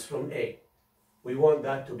that comes from A. We want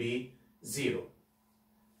that to be 0.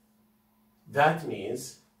 That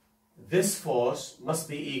means this force must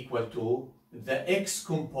be equal to the x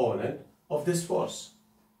component of this force.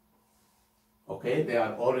 Okay, they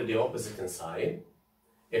are already opposite in sign.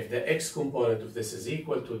 If the x component of this is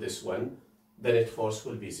equal to this one, the net force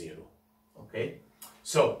will be 0. Okay,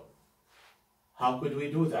 so how could we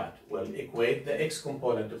do that? Well, equate the x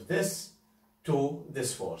component of this to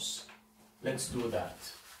this force. Let's do that.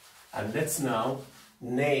 And let's now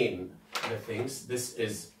name the things. This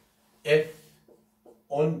is F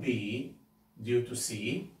on B due to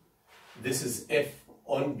C. This is F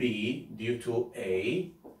on B due to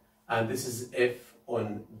A. And this is F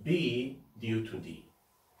on B due to D.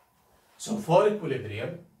 So for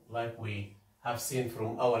equilibrium, like we have seen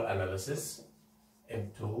from our analysis,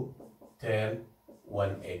 M2, 10,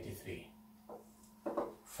 183.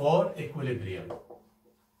 For equilibrium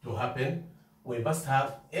to happen, we must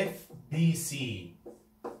have FBC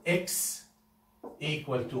x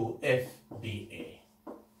equal to FBA.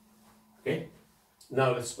 Okay?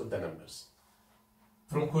 Now let's put the numbers.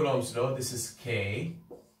 From Coulomb's law, this is K,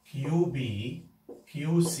 QB,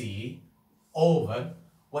 QC over,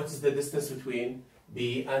 what is the distance between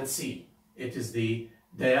B and C? It is the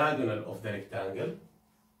diagonal of the rectangle.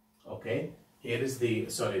 Okay? Here is the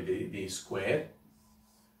square.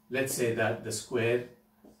 Let's say that the square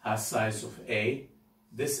has size of A.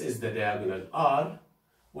 This is the diagonal R.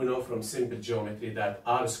 We know from simple geometry that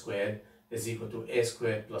R squared is equal to A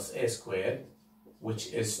squared plus A squared,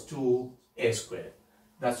 which is 2A squared.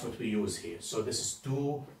 That's what we use here. So this is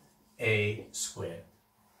 2A squared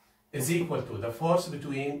is equal to the force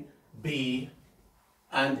between B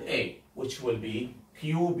and A, which will be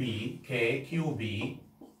QB, K, QB,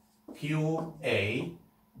 QA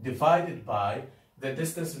divided by the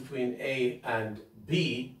distance between A and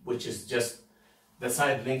B, which is just the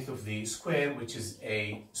side length of the square, which is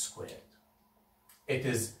A squared. It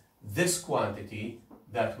is this quantity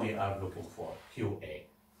that we are looking for, QA.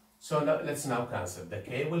 So now, let's now cancel. The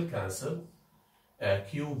K will cancel,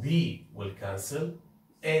 QB will cancel,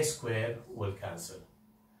 A squared will cancel.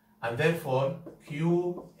 And therefore,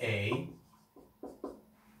 QA,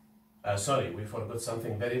 we forgot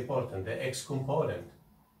something very important, the x component.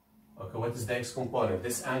 Okay, what is the x component?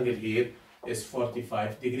 This angle here is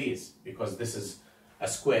 45 degrees because this is a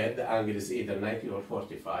square. The angle is either 90 or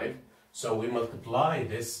 45. So we multiply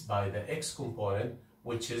this by the x component,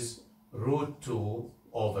 which is √2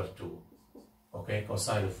 over 2. Okay,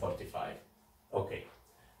 cosine of 45. Okay,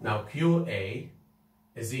 now QA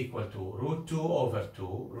is equal to √2 over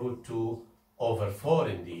 2, √2 over 4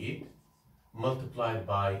 indeed, multiplied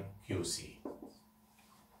by QC.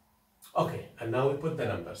 Okay, and now we put the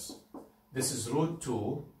numbers. This is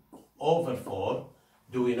 √2 over 4.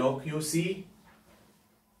 Do we know QC?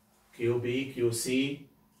 QB, QC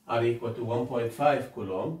are equal to 1.5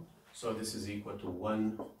 Coulomb. So this is equal to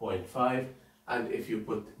 1.5. And if you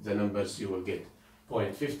put the numbers, you will get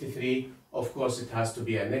 0.53. Of course, it has to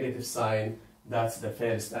be a negative sign. That's the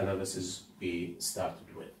first analysis we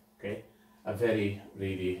started with. Okay, a very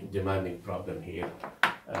really demanding problem here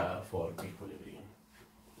for equilibrium.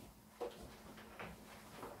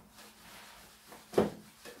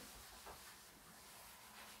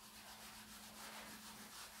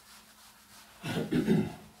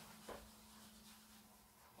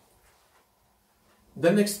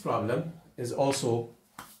 The next problem is also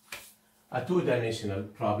a two-dimensional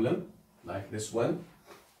problem like this one,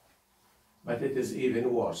 but it is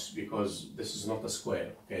even worse because this is not a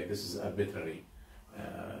square. Okay, this is an arbitrary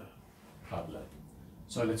problem.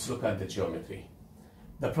 So let's look at the geometry.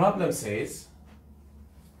 The problem says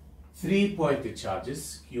 3 pointed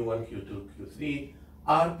charges Q1, Q2, Q3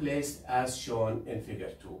 are placed as shown in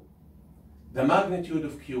figure 2. The magnitude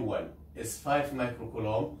of Q1 is 5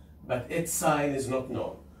 microcoulomb, but its sign is not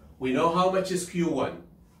known. We know how much is Q1.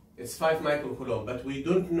 It's 5 microcoulomb, but we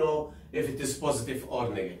don't know if it is positive or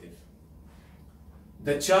negative.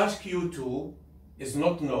 The charge Q2 is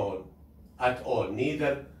not known at all,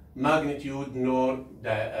 neither magnitude nor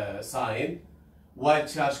the sign, while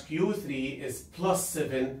charge Q3 is plus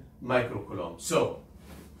 7 microcoulomb. So,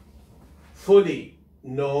 fully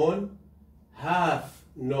known, half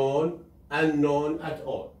known, unknown at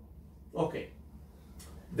all. Okay.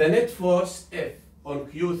 The net force F on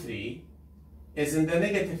Q3 is in the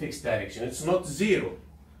negative x direction. It's not 0,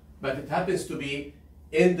 but it happens to be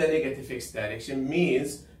in the negative x direction,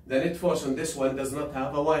 means the net force on this one does not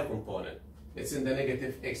have a y component. It's in the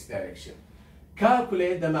negative x direction.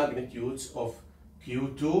 Calculate the magnitudes of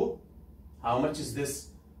Q2, how much is this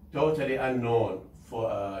totally unknown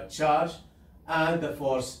for charge, and the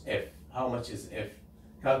force F, how much is F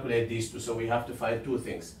calculate these two. So we have to find two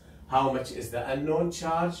things. How much is the unknown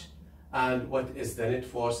charge and what is the net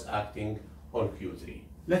force acting on Q3.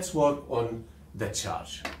 Let's work on the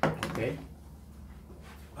charge, okay?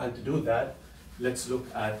 And to do that, let's look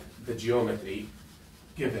at the geometry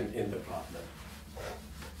given in the problem.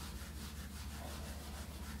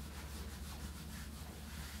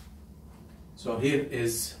 So here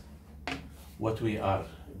is what we are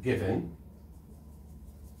given,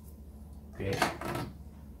 okay?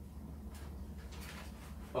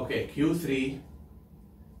 Okay, Q3,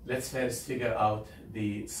 let's first figure out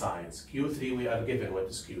the signs. Q3, we are given what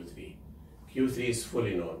is Q3. Q3 is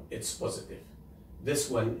fully known, it's positive. This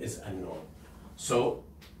one is unknown. So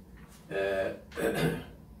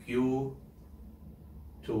Q2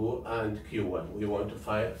 and Q1, we want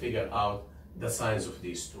to figure out the signs of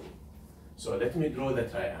these two. So let me draw the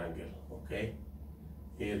triangle, okay?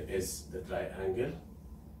 Here is the triangle,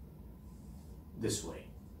 this way.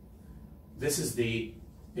 This is the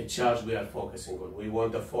charge we are focusing on. We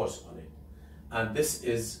want the force on it. And this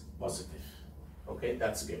is positive, okay?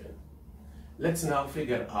 That's given. Let's now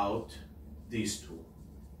figure out these two.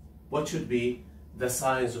 What should be the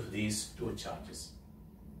signs of these two charges?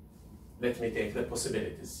 Let me take the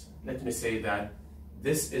possibilities. Let me say that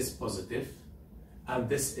this is positive and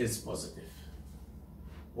this is positive.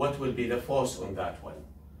 What will be the force on that one?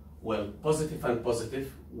 Well, positive and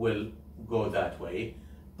positive will go that way.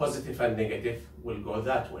 Positive and negative will go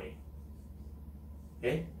that way.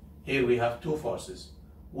 Okay? Here we have two forces.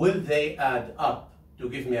 Will they add up to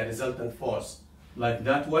give me a resultant force like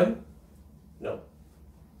that one? No.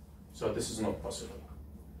 So this is not possible.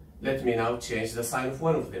 Let me now change the sign of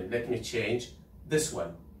one of them. Let me change this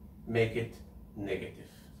one. Make it negative.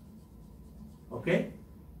 Okay?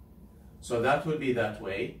 So that will be that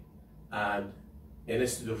way. And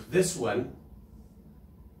instead of this one,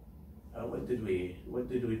 what did we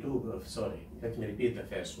do? Sorry, let me repeat the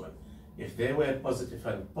first one. If they were positive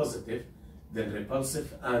and positive, then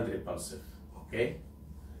repulsive and repulsive. Okay?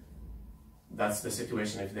 That's the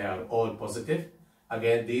situation if they are all positive.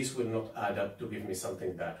 Again, these will not add up to give me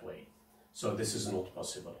something that way. So this is not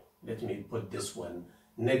possible. Let me put this one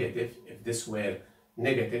negative. If this were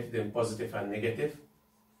negative, then positive and negative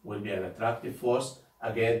will be an attractive force.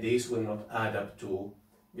 Again, these will not add up to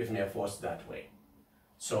give me a force that way.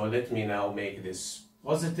 So let me now make this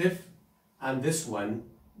positive and this one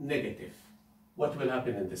negative. What will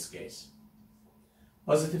happen in this case?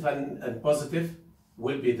 Positive and positive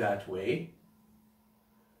will be that way.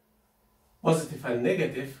 Positive and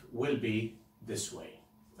negative will be this way.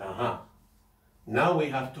 Now we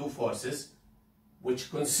have two forces which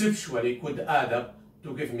conceptually could add up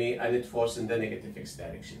to give me a net force in the negative x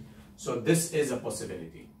direction. So this is a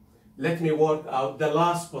possibility. Let me work out the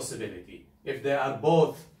last possibility. If they are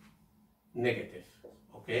both negative,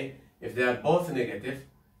 okay? If they are both negative,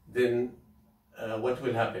 then what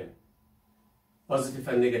will happen? Positive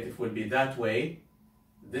and negative will be that way.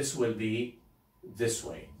 This will be this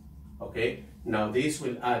way, okay? Now these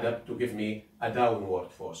will add up to give me a downward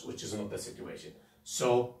force, which is not the situation.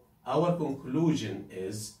 So our conclusion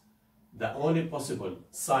is the only possible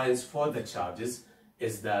signs for the charges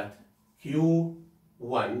is that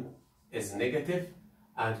Q1 is negative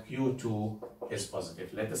and Q2 is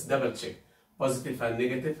positive. Let us double check. Positive and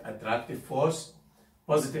negative attractive force,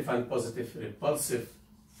 positive and positive repulsive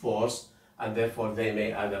force, and therefore they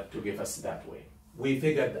may add up to give us that way. We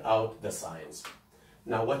figured out the signs.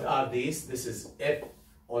 Now what are these? This is F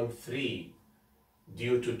on 3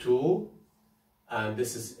 due to 2, and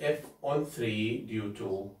this is F on 3 due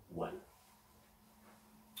to 1.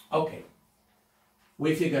 Okay,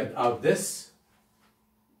 we figured out this.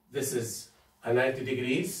 This is a 90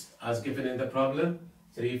 degrees as given in the problem.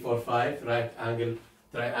 3, 4, 5, right angle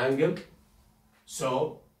triangle.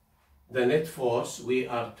 So the net force, we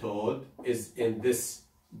are told, is in this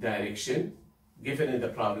direction given in the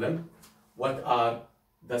problem. What are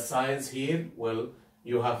the signs here? Well,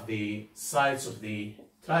 you have the sides of the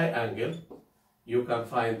triangle. You can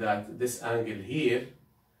find that this angle here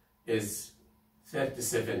is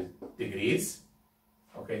 37 degrees.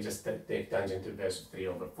 Okay, just take tangent inverse of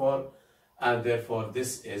 3/4. And therefore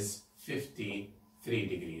this is 53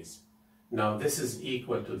 degrees. Now this is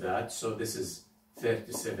equal to that. So this is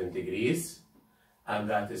 37 degrees. And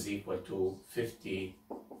that is equal to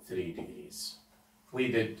 53 degrees.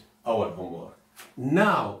 We did our homework.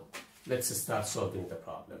 Now let's start solving the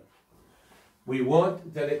problem. We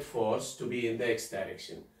want the net force to be in the x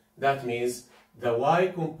direction. That means the y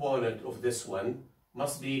component of this one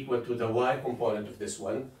must be equal to the y component of this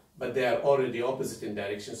one, but they are already opposite in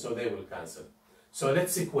direction, so they will cancel. So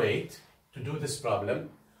let's equate, to do this problem,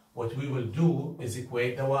 what we will do is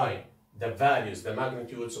equate the y, the values, the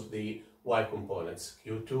magnitudes of the y components.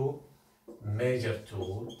 Q2, major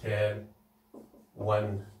 2, term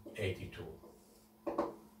 182.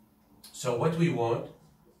 So what we want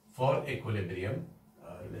for equilibrium,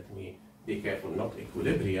 let me be careful, not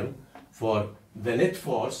equilibrium, for the net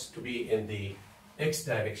force to be in the x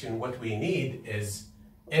direction, what we need is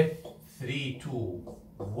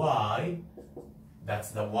F32y,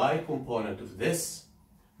 that's the y component of this,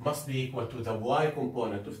 must be equal to the y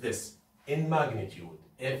component of this in magnitude,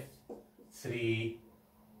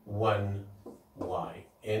 F31y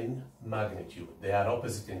in magnitude. They are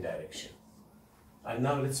opposite in direction. And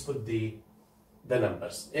now let's put the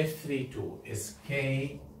numbers. F32 is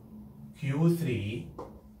K Q3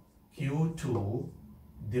 Q2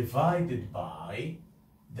 divided by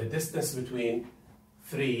the distance between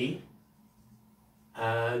 3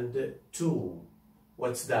 and 2.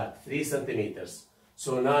 What's that? 3 centimeters.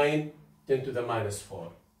 So 9 10 to the minus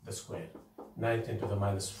 4, the square. 9 10 to the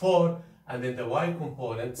minus 4, and then the y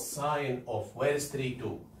component, sine of, where is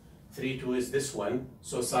 32? 32 is this one,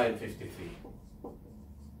 so sine 53.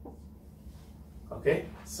 Okay,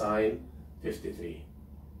 sine 53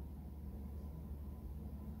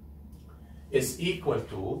 is equal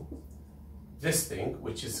to this thing,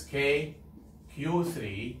 which is K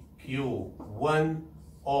Q3 Q1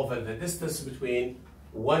 over the distance between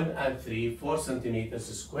 1 and 3, 4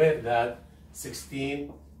 centimeters, square that,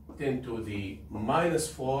 16 10 to the minus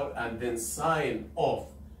 4, and then sine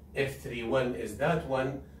of F31 is that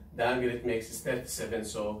one, the angle it makes is 37,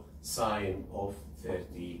 so sine of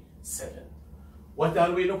 37. What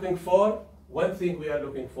are we looking for? One thing we are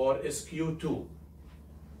looking for is Q2,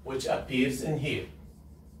 which appears in here.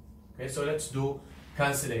 Okay, so let's do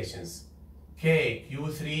cancellations. K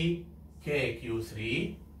Q3,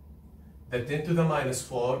 the 10 to the minus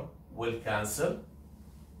 4 will cancel.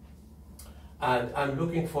 And I'm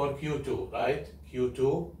looking for Q2, right?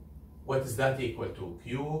 Q2, what is that equal to?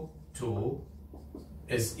 Q2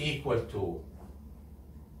 is equal to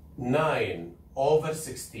 9 over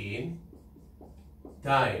 16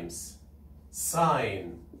 times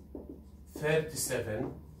sine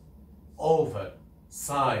 37 over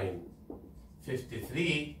sine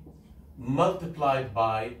 53 multiplied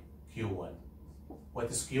by Q1.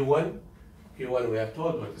 What is Q1? Q1, we are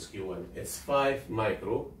told what is Q1. It's 5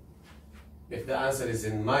 micro. If the answer is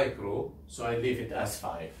in micro, so I leave it as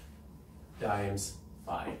 5 times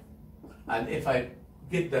 5. And if I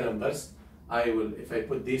get the numbers, if I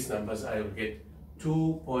put these numbers, I will get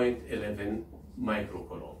 2.11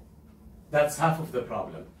 microcoulomb. That's half of the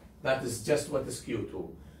problem. That is just what is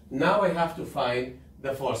Q2. Now I have to find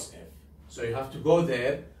the force F. So you have to go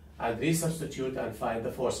there and resubstitute and find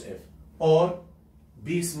the force F. Or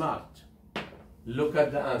be smart. Look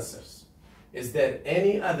at the answers. Is there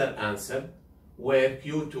any other answer where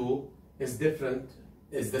Q2 is different,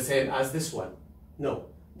 is the same as this one? No.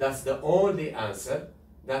 That's the only answer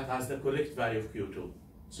that has the correct value of Q2.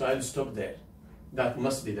 So I'll stop there. That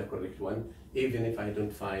must be the correct one, even if I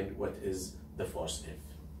don't find what is the force F.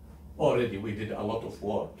 Already we did a lot of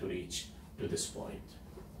work to reach to this point.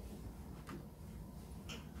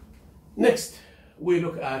 Next, we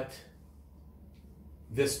look at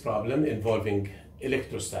this problem involving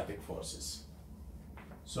electrostatic forces.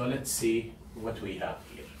 So let's see what we have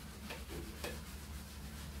here.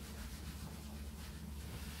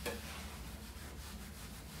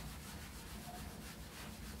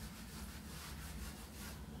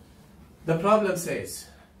 The problem says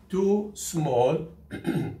two small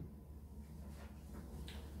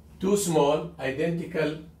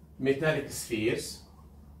identical metallic spheres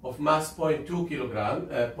of mass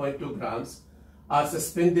 0.2 grams are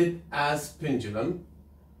suspended as pendulum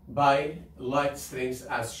by light strings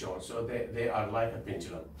as shown. So they are like a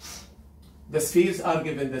pendulum. The spheres are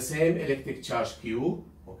given the same electric charge Q.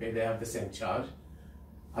 Okay, they have the same charge,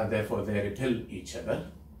 and therefore they repel each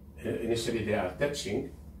other. Initially they are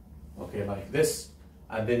touching, okay, like this,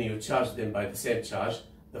 and then you charge them by the same charge.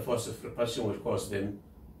 The force of repulsion will cause them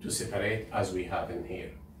to separate, as we have in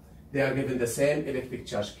here. They are given the same electric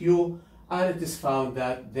charge Q, and it is found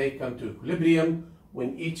that they come to equilibrium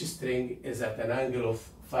when each string is at an angle of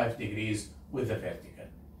 5 degrees with the vertical.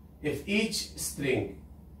 If each string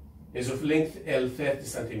is of length L 30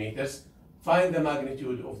 centimeters, find the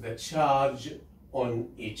magnitude of the charge on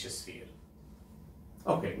each sphere.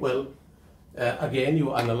 Okay, well, again,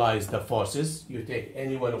 you analyze the forces. You take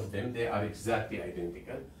any one of them. They are exactly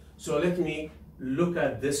identical. So let me look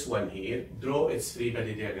at this one here, draw its free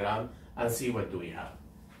body diagram, and see what do we have.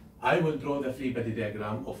 I will draw the free body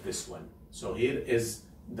diagram of this one. So here is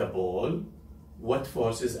the ball. What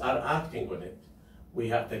forces are acting on it? we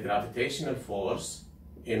have the gravitational force,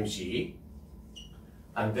 mg,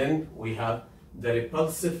 and then we have the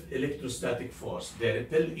repulsive electrostatic force. They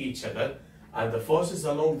repel each other, and the force is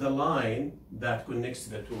along the line that connects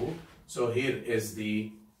the two. So here is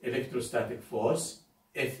the electrostatic force,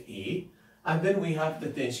 Fe, and then we have the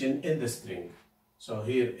tension in the string. So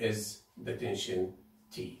here is the tension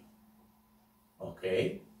T.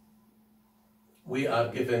 Okay? We are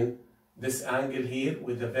given this angle here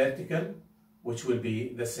with the vertical, which will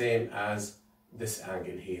be the same as this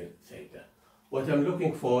angle here, theta. What I'm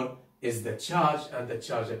looking for is the charge, and the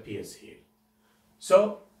charge appears here.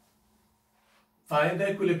 So, find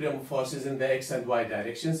the equilibrium of forces in the x and y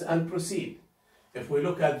directions and proceed. If we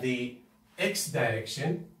look at the x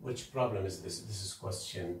direction, which problem is this? This is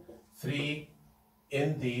question 3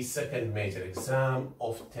 in the second major exam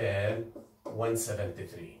of term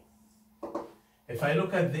 173. If I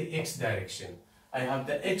look at the x direction, I have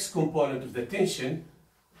the x component of the tension,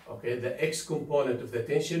 okay, the x component of the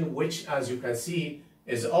tension, which, as you can see,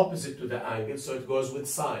 is opposite to the angle, so it goes with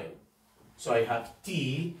sine. So I have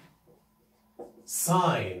T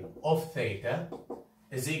sine of theta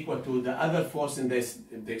is equal to the other force in this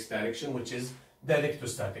x direction, which is the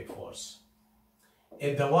electrostatic force.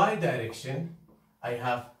 In the y direction, I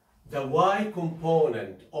have the y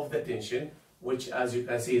component of the tension, which, as you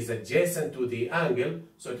can see, is adjacent to the angle,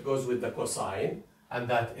 so it goes with the cosine, and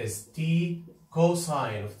that is T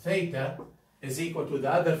cosine of theta is equal to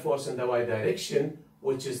the other force in the y direction,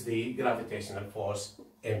 which is the gravitational force,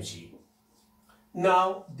 mg.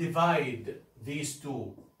 Now, divide these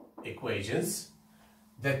two equations.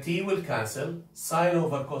 The T will cancel, sine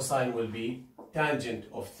over cosine will be tangent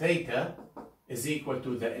of theta is equal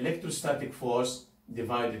to the electrostatic force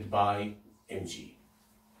divided by mg.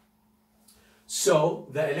 So,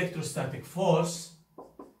 the electrostatic force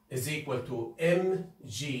is equal to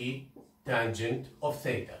mg tangent of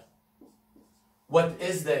theta. What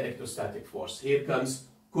is the electrostatic force? Here comes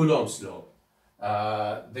Coulomb's law.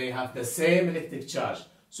 They have the same electric charge.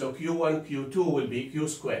 So Q1, Q2 will be Q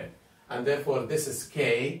squared. And therefore this is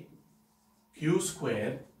K, Q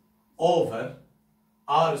squared over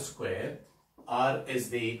R squared. R is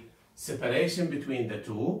the separation between the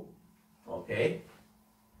two, okay,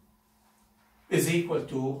 is equal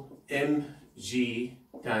to mg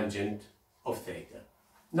tangent of theta.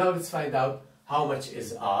 Now let's find out how much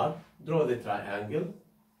is R. Draw the triangle.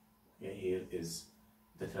 Okay, here is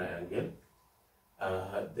the triangle.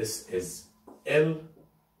 This is L.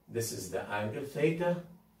 This is the angle theta.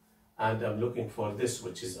 And I'm looking for this,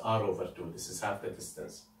 which is R over 2. This is half the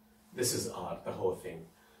distance. This is R, the whole thing.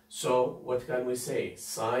 So what can we say?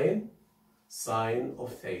 Sine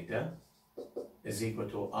of theta is equal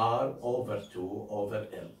to R over 2 over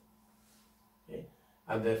L. Okay?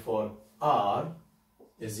 And therefore R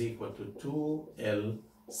is equal to 2L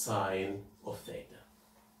sine of theta.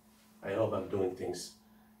 I hope I'm doing things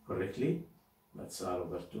correctly. That's R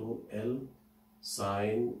over 2L.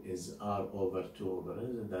 Sine is R over 2 over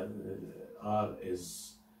L. That R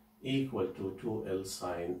is equal to 2L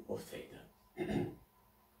sine of theta.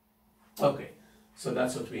 Okay, so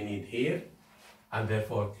that's what we need here. And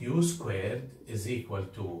therefore Q squared is equal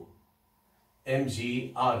to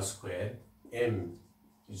mg R squared,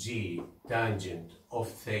 mg tangent of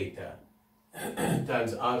theta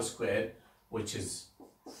times R squared, which is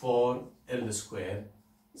 4L squared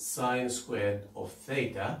sine squared of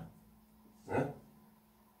theta,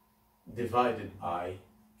 divided by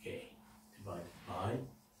K,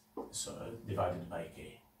 divided by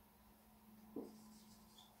K.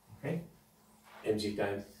 Okay,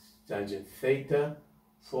 mg tangent theta,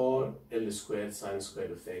 4L squared sine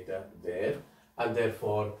squared of theta there, and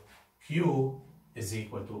therefore Q is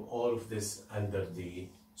equal to all of this under the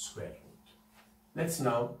square root. Let's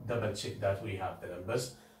now double check that we have the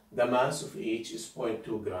numbers. The mass of each is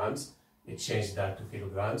 0.2 grams. It changed that to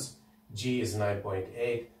kilograms. G is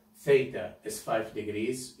 9.8. Theta is 5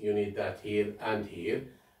 degrees. You need that here and here.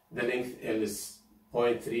 The length L is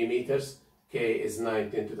 0.3 meters. K is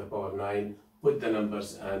 9 10 to the power 9. Put the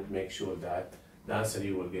numbers and make sure that the answer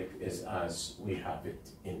you will get is as we have it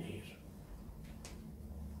in here.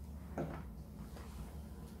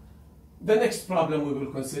 The next problem we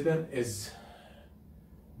will consider is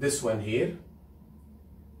this one here.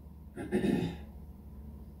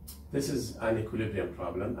 This is an equilibrium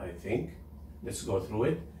problem, I think. Let's go through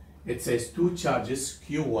it. It says two charges,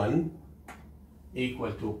 Q1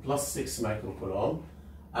 equal to plus 6 microcoulomb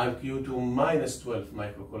and Q2 minus 12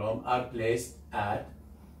 microcoulomb are placed at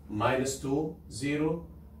minus 2, 0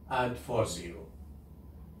 and 4, 0.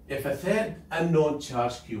 If a third unknown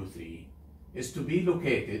charge Q3 is to be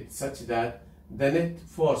located such that the net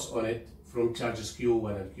force on it from charges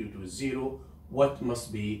Q1 and Q2 is 0, what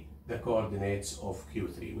must be the coordinates of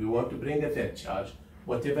Q3? We want to bring a third charge,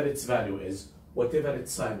 whatever its value is, whatever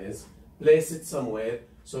its sign is, place it somewhere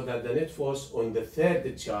so that the net force on the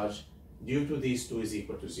third charge due to these two is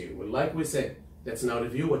equal to 0. Well, like we said, let's now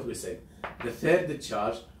review what we said. The third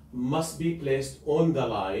charge must be placed on the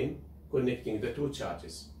line connecting the two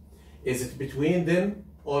charges. Is it between them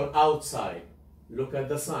or outside? Look at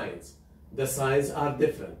the signs. The signs are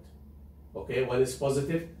different. Okay, one is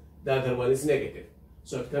positive, the other one is negative.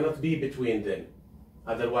 So it cannot be between them.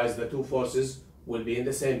 Otherwise, the two forces will be in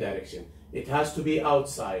the same direction. It has to be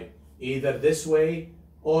outside, either this way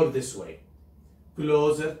or this way,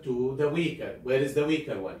 closer to the weaker. Where is the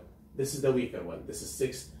weaker one? This is the weaker one. This is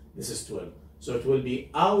 6, this is 12. So it will be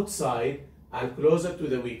outside and closer to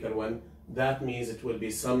the weaker one. That means it will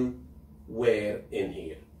be somewhere in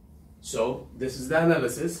here. So this is the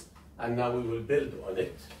analysis, and now we will build on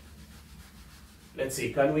it. Let's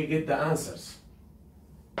see, can we get the answers?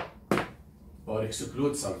 Or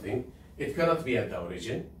exclude something? It cannot be at the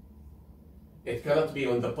origin. It cannot be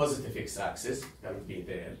on the positive x-axis. It cannot be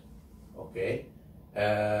there. Okay.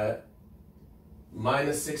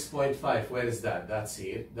 Minus 6.5, where is that? That's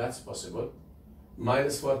here. That's possible.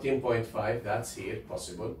 Minus 14.5, that's here.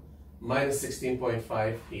 Possible. Minus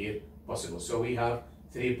 16.5 here. Possible. So we have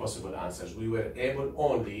 3 possible answers. We were able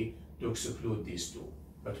only to exclude these 2,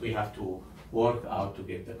 but we have to work out to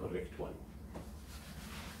get the correct one.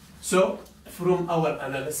 So from our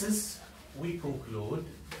analysis, we conclude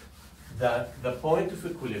that the point of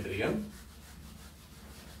equilibrium,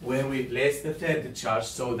 where we place the third charge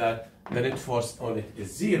so that the net force on it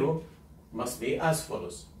is 0, must be as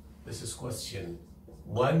follows. This is question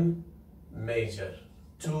 1 major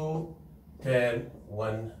 2 term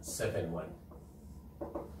 171.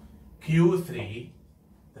 Q3,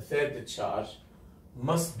 the third charge,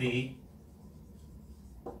 must be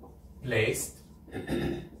placed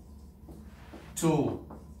to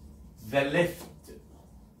the left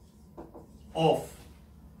of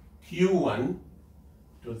Q1,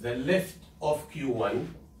 to the left of Q1,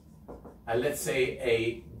 and let's say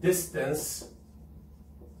a distance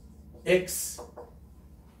x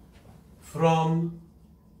from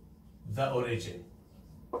the origin.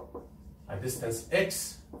 A distance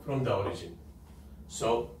x from the origin.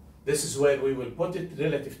 So this is where we will put it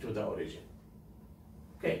relative to the origin.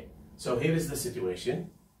 Okay, so here is the situation.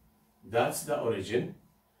 That's the origin.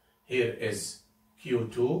 Here is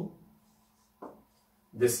Q2.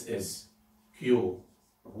 This is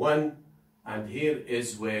Q1. And here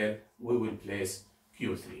is where we will place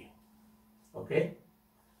Q3. Okay?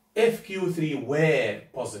 If Q3 were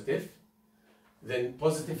positive, then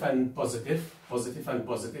positive and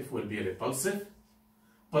positive will be repulsive.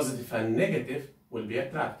 Positive and negative will be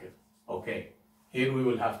attractive. Okay, here we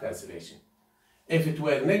will have cancellation. If it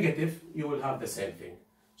were negative, you will have the same thing.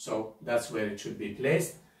 So that's where it should be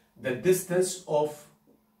placed. The distance of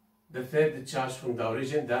the third charge from the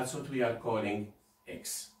origin, that's what we are calling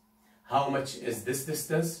x. How much is this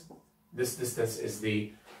distance? This distance is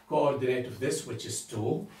the coordinate of this, which is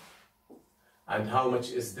 2. And how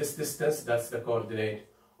much is this distance? That's the coordinate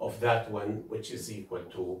of that one, which is equal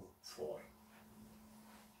to 4.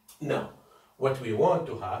 Now, what we want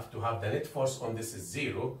to have the net force on this is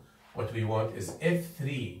 0. What we want is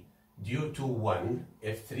F3 due to 1,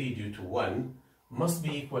 F3 due to 1 must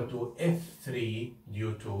be equal to F3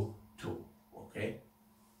 due to 2, okay?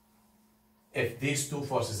 If these two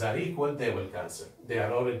forces are equal, they will cancel. They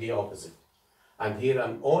are already opposite. And here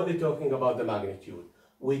I'm only talking about the magnitude.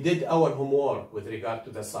 We did our homework with regard to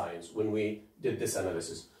the signs when we did this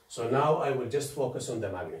analysis. So now I will just focus on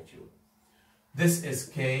the magnitude. This is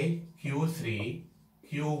K, Q3,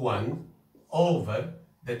 Q1 over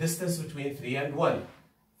the distance between 3 and 1.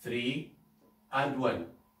 3 and 1.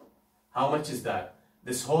 How much is that?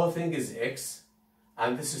 This whole thing is x,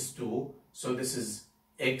 and this is 2, so this is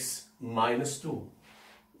x minus 2.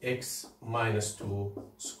 X minus 2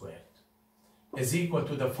 squared is equal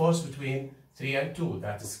to the force between 3 and 2.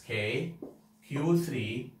 That is K,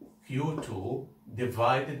 Q3, Q2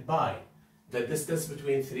 divided by the distance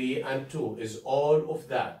between 3 and 2 is all of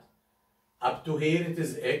that. Up to here it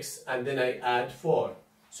is x, and then I add 4.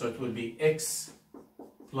 So it will be x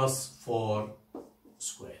plus 4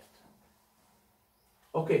 squared.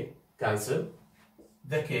 Okay, cancel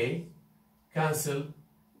the K, cancel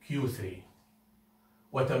Q3.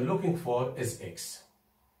 What I'm looking for is x.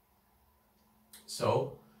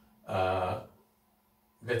 So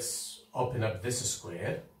let's open up this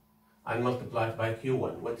square and multiply it by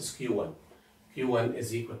Q1. What is Q1? Q1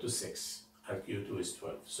 is equal to 6 and Q2 is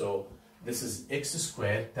 12. So this is x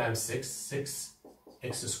squared times 6,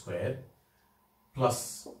 6x squared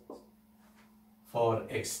plus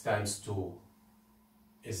 4x times 2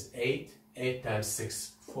 is 8. 8 times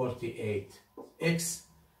 6, 48x.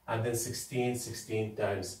 And then 16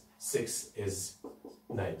 times 6 is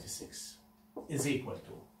 96. Is equal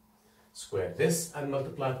to. Square this and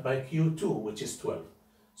multiply it by q2, which is 12.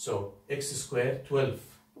 So x squared, 12x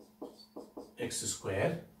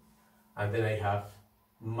squared. And then I have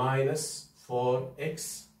minus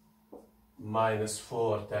 4x minus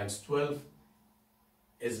 4 times 12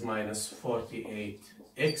 is minus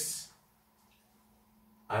 48x,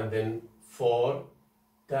 and then 4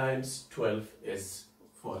 times 12 is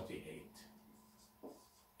 48,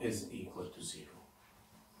 is equal to 0.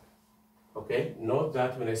 Okay, note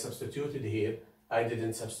that when I substituted here, I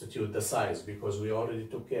didn't substitute the size because we already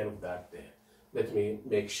took care of that there. Let me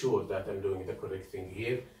make sure that I'm doing the correct thing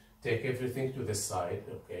here. Take everything to the side,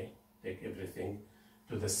 okay? Take everything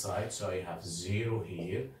to the side, so I have 0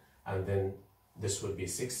 here, and then this will be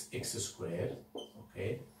 6x squared,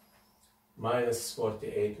 okay? Minus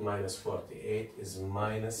 48 is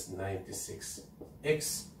minus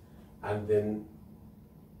 96x, and then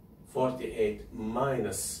 48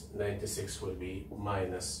 minus 96 will be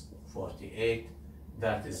minus 48.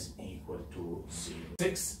 That is equal to 0.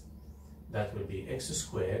 6, that will be x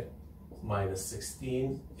squared minus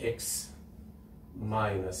 16x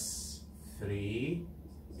minus 3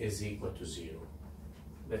 is equal to 0.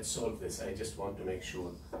 Let's solve this. I just want to make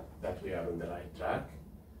sure that we are on the right track.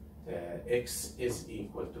 X is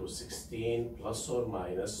equal to 16 plus or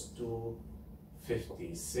minus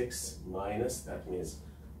 256 minus, that means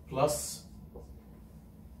plus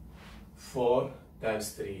 4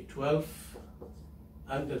 times 3, 12,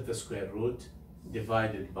 under the square root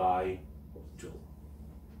divided by 2.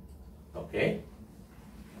 Okay?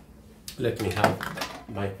 Let me have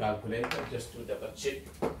my calculator just to double check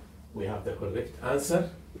we have the correct answer.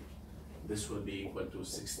 This will be equal to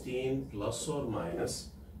 16 plus or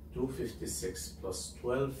minus 256 plus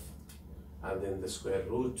 12, and then the square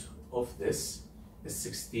root of this is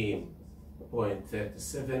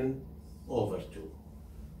 16.37 over 2.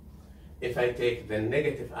 If I take the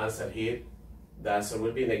negative answer here, the answer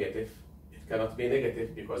will be negative. It cannot be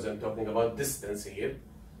negative because I'm talking about distance here.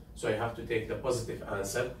 So I have to take the positive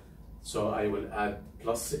answer. So I will add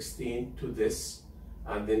plus 16 to this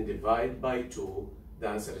and then divide by 2. The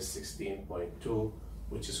answer is 16.2,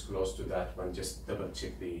 which is close to that one. Just double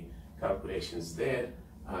check the calculations there,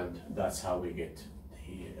 and that's how we get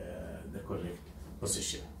the correct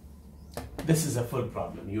position. This is a full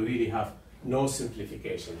problem. You really have no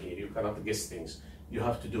simplification here. You cannot guess things. You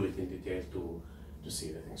have to do it in detail to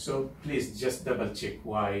see the thing. So please just double check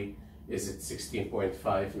why is it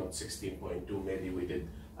 16.5, not 16.2. Maybe we did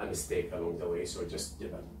a mistake along the way, so just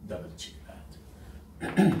double check that.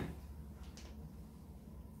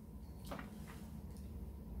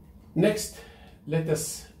 Next, let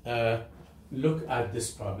us look at this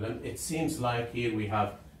problem. It seems like here we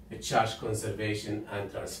have a charge conservation and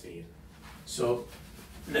transfer. So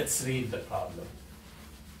let's read the problem.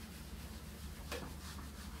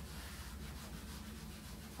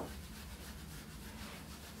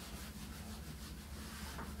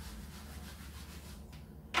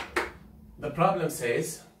 The problem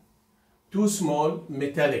says two small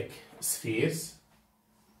metallic spheres,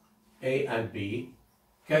 A and B,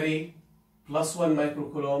 carry plus 1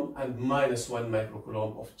 microcoulomb and minus 1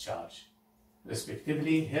 microcoulomb of charge,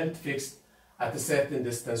 respectively, held fixed at a certain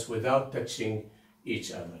distance without touching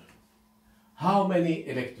each other. How many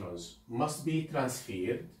electrons must be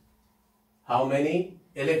transferred? How many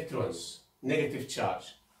electrons, negative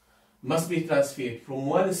charge, must be transferred from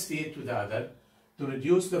one sphere to the other to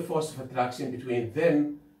reduce the force of attraction between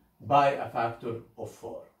them by a factor of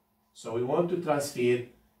 4? So we want to transfer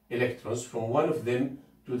electrons from one of them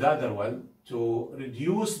to the other one to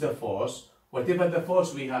reduce the force. Whatever the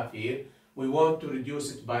force we have here, we want to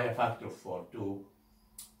reduce it by a factor of 4 to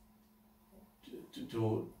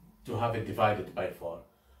have it divided by 4.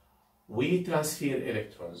 We transfer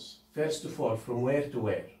electrons, first of all, from where to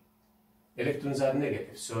where? Electrons are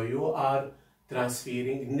negative, so you are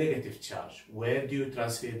transferring negative charge. Where do you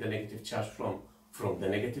transfer the negative charge from? From the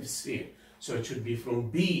negative sphere. So it should be from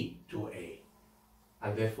B to A.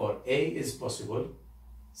 And therefore A is possible,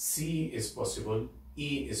 C is possible,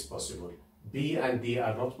 E is possible. B and D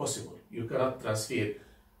are not possible. You cannot transfer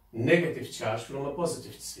negative charge from a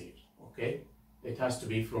positive sphere, okay? It has to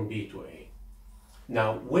be from B to A.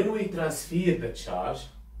 Now, when we transfer the charge,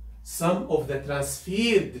 some of the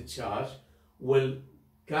transferred charge will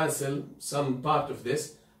cancel some part of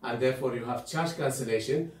this, and therefore you have charge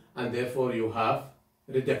cancellation, and therefore you have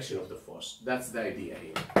reduction of the force. That's the idea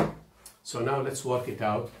here. So now let's work it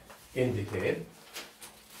out in detail.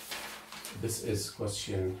 This is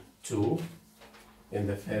question 2 in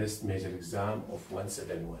the first major exam of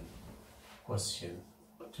 171. Question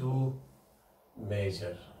 2,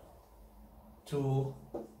 major 2,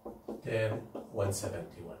 term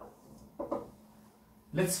 171.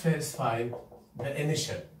 Let's first find the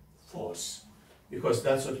initial force, because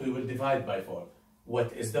that's what we will divide by 4.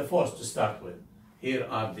 What is the force to start with? Here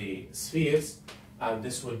are the spheres, and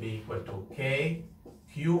this will be equal to K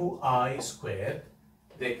QI squared.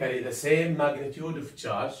 They carry the same magnitude of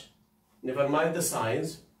charge. Never mind the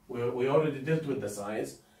signs, we already dealt with the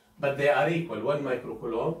signs, but they are equal, 1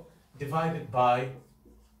 microcoulomb divided by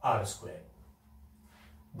R squared.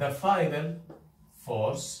 The final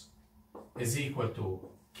force is equal to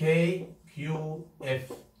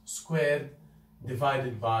KQF squared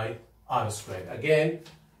divided by R squared. Again,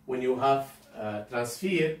 when you have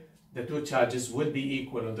transfer, the two charges will be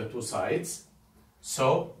equal on the two sides.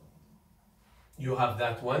 So you have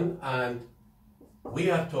that one, and we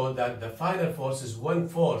are told that the final force is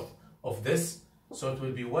 1/4 of this, so it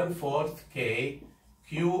will be 1/4 K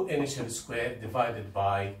Q initial squared divided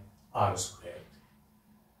by R squared.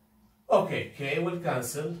 Okay, K will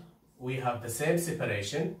cancel. We have the same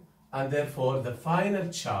separation, and therefore the final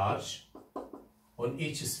charge on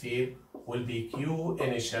each sphere will be Q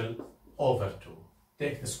initial over 2.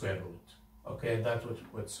 Take the square root. Okay,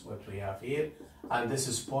 that's what we have here, and this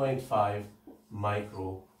is 0.5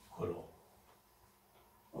 microcoulomb.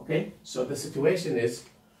 Okay, so the situation is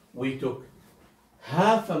we took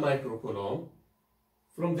half a microcoulomb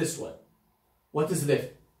from this one. What is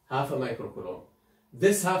left? Half a microcoulomb.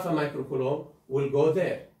 This half a microcoulomb will go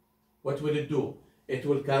there. What will it do? It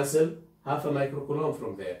will cancel half a microcoulomb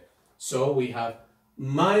from there. So we have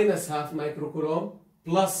minus half microcoulomb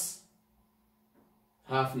plus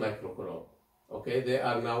half microcoulomb. Okay, they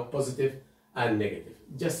are now positive and negative,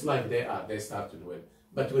 just like they started with,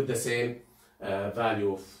 but with the same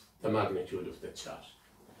value of the magnitude of the charge.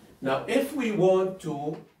 Now, if we want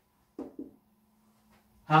to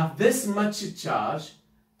have this much charge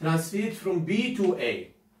transferred from B to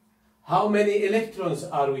A, how many electrons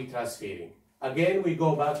are we transferring? Again, we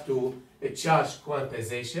go back to a charge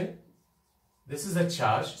quantization. This is a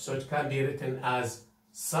charge, so it can be written as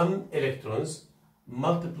some electrons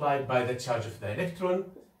multiplied by the charge of the electron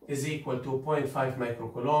is equal to 0.5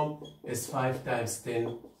 microcoulomb is 5 times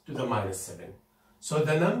 10 to the minus 7. So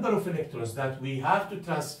the number of electrons that we have to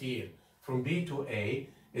transfer from B to A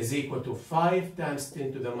is equal to 5 times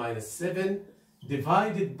 10 to the minus 7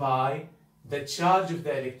 divided by the charge of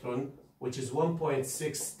the electron, which is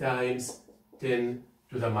 1.6 times 10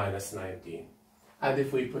 to the minus 19. And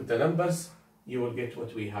if we put the numbers, you will get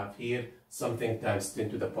what we have here, something times 10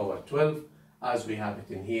 to the power 12, as we have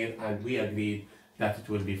it in here, and we agreed that it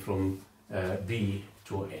will be from B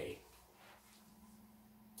to A.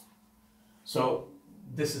 So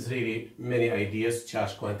this is really many ideas: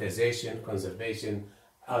 charge quantization, conservation,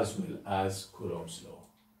 as well as Coulomb's law.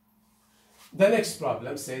 The next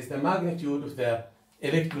problem says the magnitude of the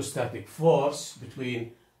electrostatic force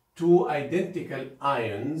between two identical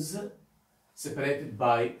ions separated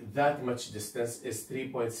by that much distance is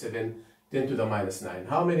 3.7 10 to the minus 9.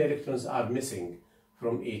 How many electrons are missing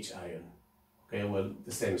from each ion? Okay, well,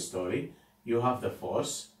 the same story. You have the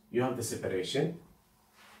force, you have the separation.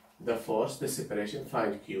 The force, the separation,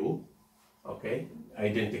 find Q. Okay,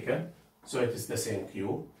 identical. So it is the same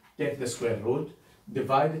Q. Take the square root,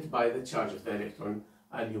 divide it by the charge of the electron,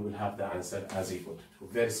 and you will have the answer as equal to 2.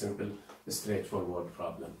 Very simple, straightforward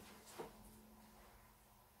problem.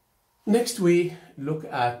 Next, we look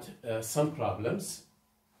at some problems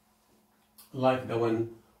like the one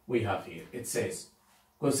we have here. It says,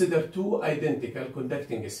 consider two identical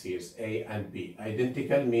conducting spheres, A and B.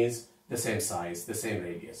 Identical means the same size, the same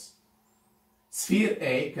radius. Sphere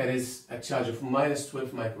A carries a charge of minus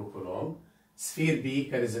 12 microcoulomb. Sphere B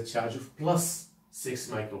carries a charge of plus 6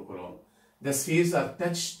 microcoulomb. The spheres are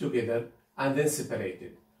touched together and then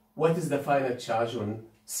separated. What is the final charge on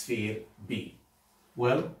sphere B?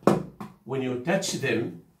 Well, when you touch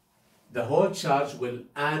them, the whole charge will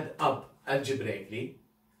add up algebraically,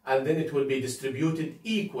 and then it will be distributed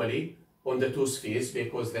equally on the two spheres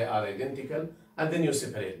because they are identical, and then you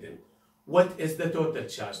separate them. What is the total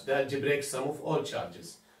charge? The algebraic sum of all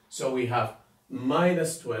charges. So we have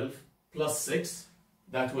minus 12 plus 6,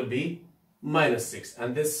 that will be minus 6,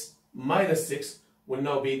 and this minus 6 will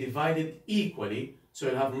now be divided equally, so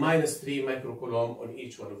you'll have minus 3 microcoulomb on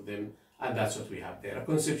each one of them, and that's what we have there. A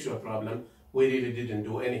conceptual problem. We really didn't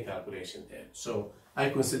do any calculation there, so I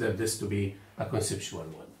consider this to be a conceptual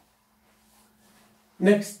one.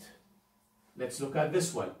 Next, let's look at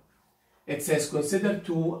this one. It says, consider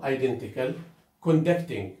two identical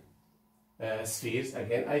conducting spheres,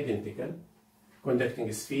 again identical,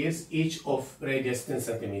 conducting spheres, each of radius 10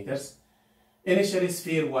 centimeters. Initially,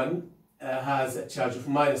 sphere 1 has a charge of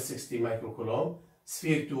minus 60 microcoulomb.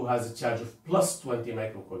 Sphere 2 has a charge of plus 20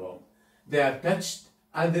 microcoulomb. They are touched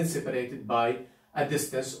and then separated by a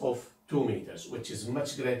distance of 2 meters, which is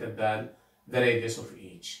much greater than the radius of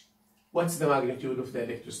each. What's the magnitude of the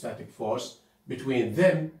electrostatic force between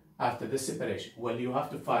them after the separation? Well, you have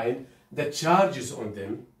to find the charges on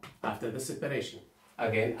them after the separation.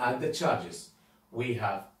 Again, add the charges. We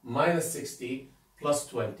have minus 60 plus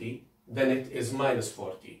 20, then it is minus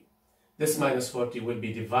 40. This minus 40 will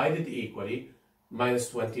be divided equally, minus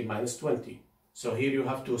 20, minus 20. So here you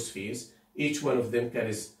have two spheres. Each one of them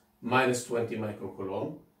carries minus 20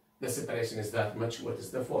 microcoulomb. The separation is that much. What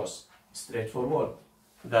is the force? Straightforward.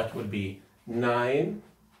 That will be 9,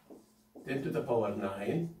 10 to the power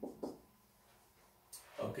 9.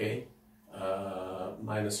 Okay.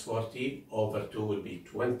 Minus 40 over 2 will be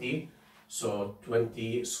 20. So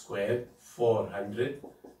 20 squared, 400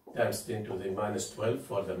 times 10 to the minus 12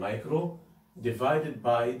 for the micro, divided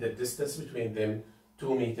by the distance between them,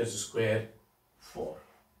 2 meters squared, 4.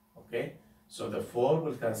 Okay, so the 4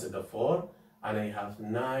 will cancel the 4, and I have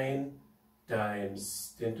 9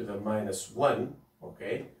 times 10 to the minus 1,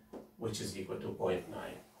 okay, which is equal to 0.9.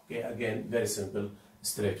 Okay, again, very simple,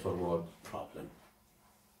 straightforward problem.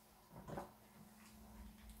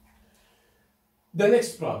 The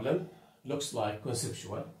next problem looks like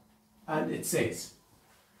conceptual, and it says,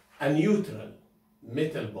 a neutral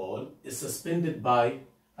metal ball is suspended by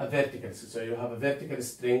a vertical. So you have a vertical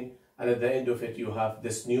string, and at the end of it you have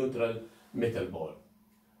this neutral metal ball.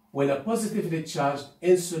 When a positively charged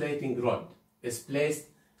insulating rod is placed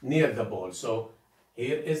near the ball, so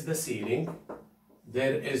here is the ceiling,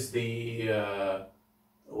 there is the,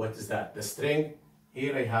 what is that, the string,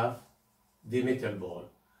 here I have the metal ball,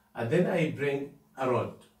 and then I bring a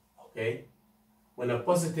rod, okay? When a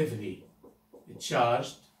positively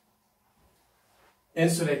charged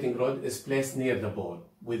insulating rod is placed near the ball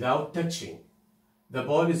without touching, the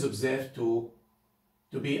ball is observed to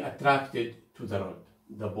be attracted to the rod.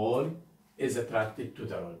 The ball is attracted to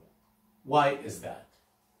the rod. Why is that?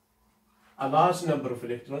 A large number of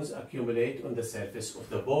electrons accumulate on the surface of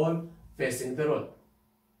the ball facing the rod.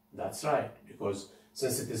 That's right, because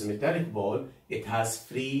since it is a metallic ball, it has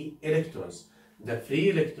free electrons. The free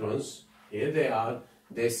electrons, here they are,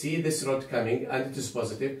 they see this rod coming and it is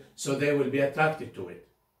positive, so they will be attracted to it.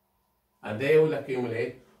 And they will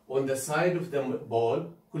accumulate on the side of the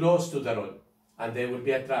ball close to the rod, and they will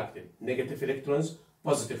be attracted. Negative electrons,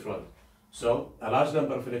 positive rod. So a large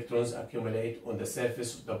number of electrons accumulate on the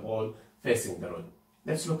surface of the ball facing the rod.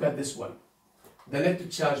 Let's look at this one. The net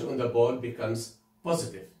charge on the ball becomes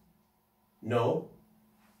positive. No,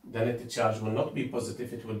 the net charge will not be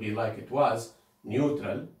positive. It will be like it was,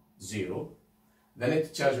 neutral, 0. The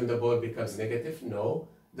net charge on the ball becomes negative. No,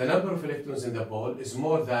 the number of electrons in the ball is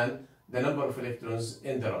more than the number of electrons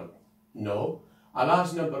in the rod. No, a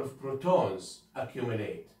large number of protons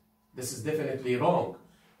accumulate. This is definitely wrong,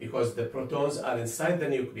 because the protons are inside the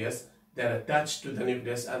nucleus, they are attached to the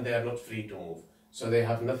nucleus, and they are not free to move. So they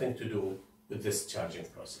have nothing to do with this charging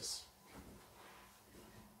process.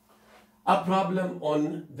 A problem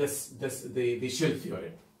on the shell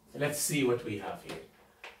theorem. Let's see what we have here.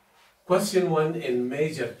 Question 1 in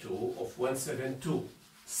Major 2 of 172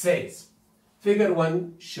 says, Figure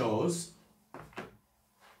 1 shows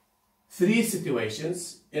 3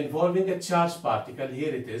 situations involving a charged particle.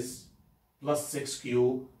 Here it is, plus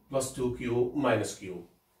 6q, plus 2q, minus q,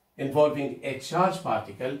 involving a charged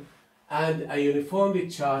particle and a uniformly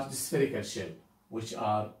charged spherical shell, which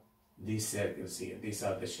are these circles here. These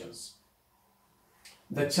are the shells.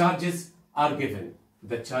 The charges are given,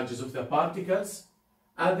 the charges of the particles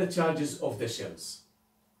and the charges of the shells.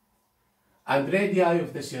 And radii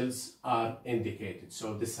of the shells are indicated.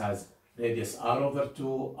 So this has radius r over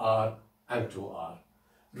 2, r, and 2r.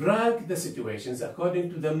 Rank the situations according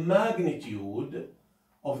to the magnitude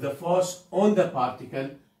of the force on the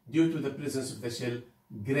particle due to the presence of the shell,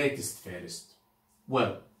 greatest first.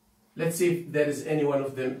 Well, let's see if there is any one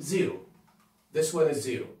of them 0. This one is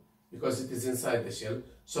 0 because it is inside the shell.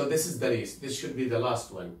 So this is the least. This should be the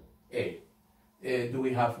last one, A. Do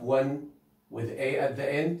we have 1 with A at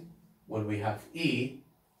the end? Well, we have E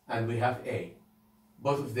and we have A.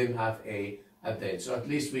 Both of them have A at the end. So at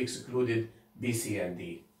least we excluded B, C, and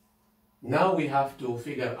D. Now we have to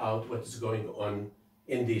figure out what is going on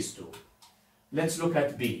in these two. Let's look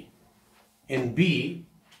at B. In B,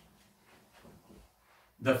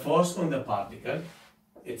 the force on the particle,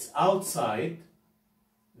 it's outside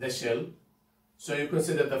the shell. So you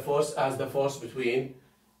consider the force as the force between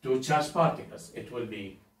two charged particles. It will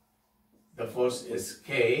be, the force is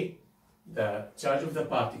K, the charge of the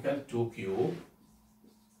particle 2Q,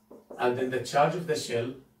 and then the charge of the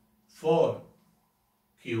shell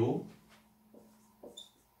 4Q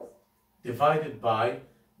divided by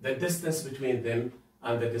the distance between them,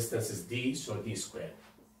 and the distance is d, so d squared.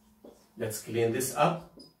 Let's clean this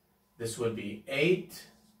up. This will be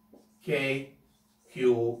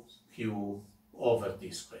 8KQQ over d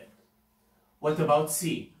squared. What about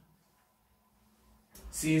C?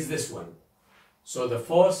 C is this one. So the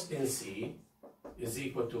force in C is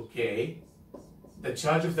equal to K. The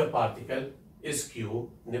charge of the particle is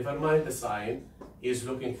Q. Never mind the sign. He is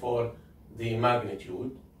looking for the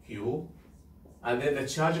magnitude, Q. And then the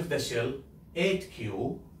charge of the shell,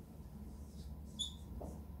 8Q,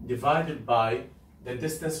 divided by the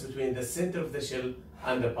distance between the center of the shell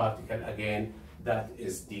and the particle, again, that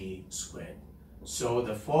is d squared. So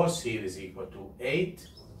the force here is equal to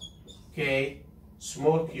 8K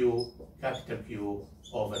small q capital Q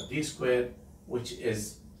over d squared, which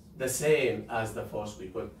is the same as the force we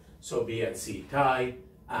put. So B and C tie,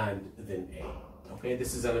 and then A. Okay,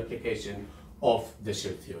 this is an application of the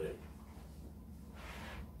shell theorem.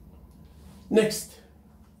 Next,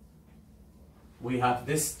 we have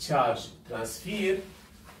this charge transfer,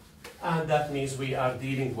 and that means we are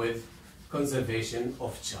dealing with conservation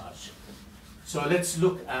of charge. So let's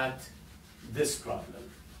look at this problem.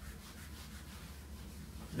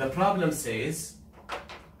 The problem says,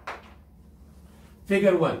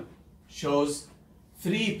 figure 1 shows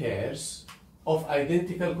 3 pairs of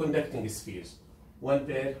identical conducting spheres. 1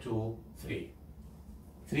 pair, 2, 3.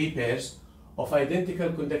 3 pairs of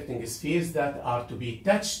identical conducting spheres that are to be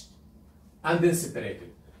touched and then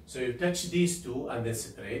separated. So you touch these two and then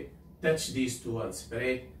separate, touch these two and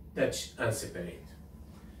separate, touch and separate.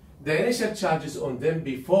 The initial charges on them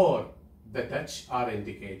before the touch are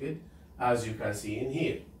indicated, as you can see in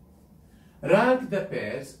here. Rank the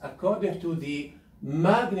pairs according to the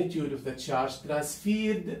magnitude of the charge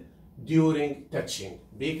transferred during touching.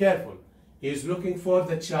 Be careful. He is looking for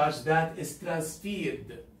the charge that is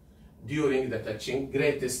transferred during the touching,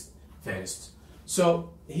 greatest first.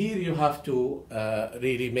 So here you have to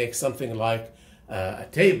really make something like a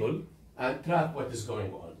table and track what is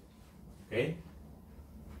going on. Okay?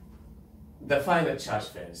 The final charge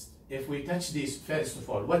first. If we touch these first of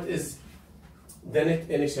all, what is the net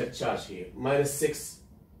initial charge here?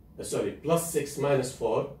 Plus 6 minus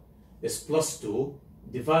 4 is plus 2.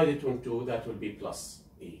 Divided on 2, that will be plus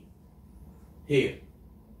E. Here,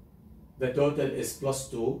 the total is plus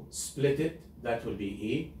 2, split it, that will be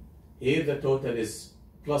E. Here the total is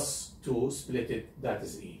plus 2, split it, that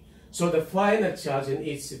is E. So the final charge in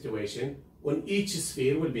each situation on each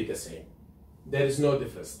sphere will be the same. There is no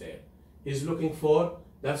difference there. He's looking for,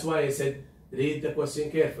 that's why I said read the question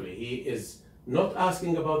carefully. He is not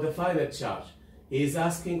asking about the final charge. He is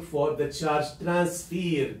asking for the charge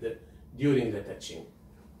transferred during the touching.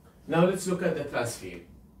 Now let's look at the transfer.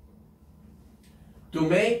 To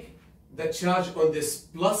make the charge on this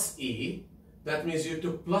plus E, that means you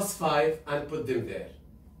took plus 5 and put them there.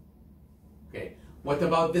 Okay. What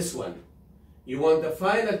about this one? You want the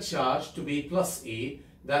final charge to be plus E.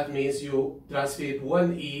 That means you transferred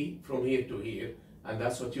 1E from here to here, and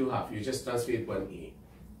that's what you have. You just transferred 1E.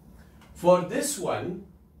 For this one,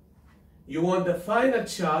 you want the final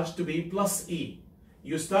charge to be plus E.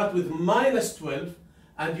 You start with minus 12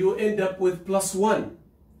 and you end up with plus 1.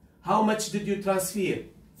 How much did you transfer?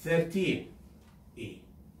 13E.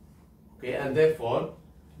 Okay, and therefore,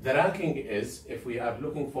 the ranking is, if we are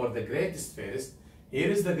looking for the greatest first,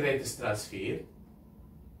 here is the greatest transfer,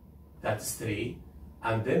 that's 3,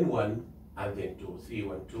 and then 1, and then 2, 3,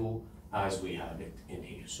 1, 2, as we have it in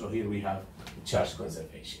here. So here we have charge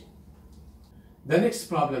conservation. The next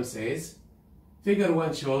problem says, figure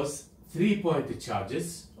 1 shows 3-point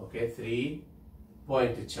charges, okay,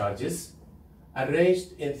 3-point charges,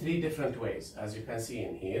 arranged in 3 different ways, as you can see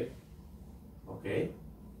in here, okay,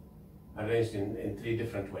 arranged in 3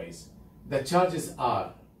 different ways. The charges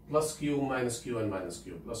are plus Q, minus Q, and minus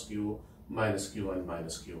Q, plus Q, minus Q, and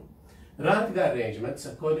minus Q. Rank the arrangements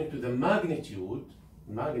according to the magnitude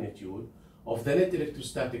of the net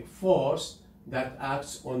electrostatic force that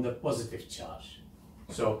acts on the positive charge.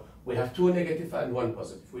 So we have 2 negative and 1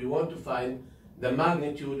 positive. We want to find the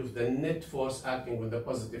magnitude of the net force acting on the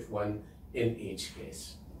positive one in each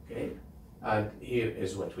case. Okay, and here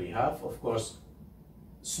is what we have. Of course,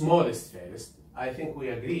 smallest first. I think we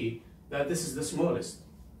agree that this is the smallest.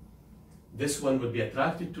 This one will be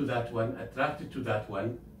attracted to that one, attracted to that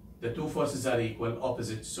one. The 2 forces are equal,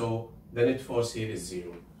 opposite, so the net force here is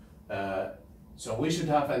 0. So we should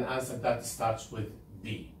have an answer that starts with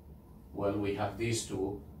B. Well, we have these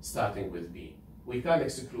two starting with B. We can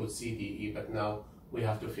exclude C, D, E, but now we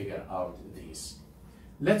have to figure out these.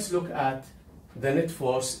 Let's look at the net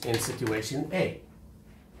force in situation A.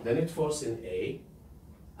 The net force in A,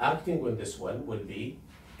 acting on this one, will be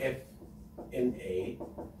F in A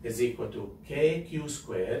is equal to KQ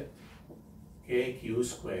squared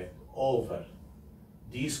over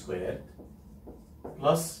D squared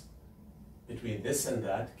plus, between this and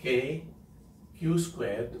that, KQ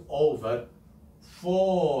squared over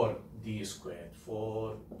 4D squared.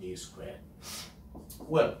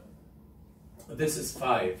 Well, this is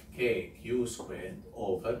 5KQ squared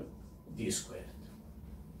over D squared.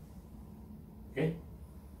 Okay?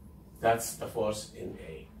 That's the force in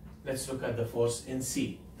A. Let's look at the force in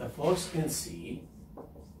C. The force in C,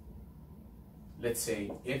 let's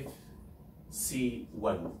say if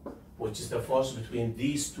C1, which is the force between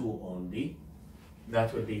these two only,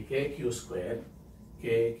 that will be KQ squared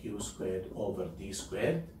over D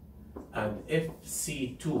squared. And if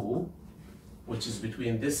C2, which is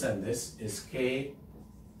between this and this, is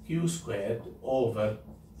KQ squared over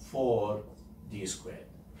 4D squared.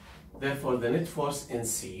 Therefore, the net force in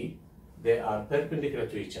C, they are perpendicular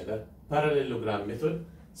to each other. Parallelogram method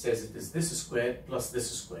says it is this squared plus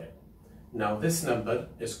this squared. Now this number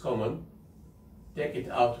is common. Take it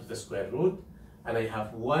out of the square root, and I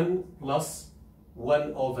have 1 plus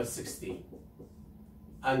 1 over 16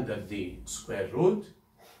 under the square root.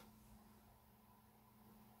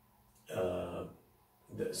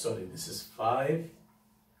 Sorry, this is 5,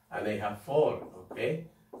 and I have 4, okay?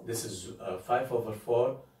 This is 5 over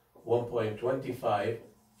 4, 1.25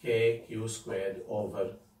 KQ squared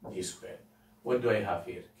over D squared. What do I have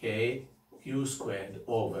here? KQ squared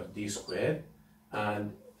over D squared,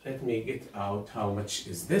 and let me get out how much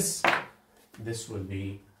is this. This will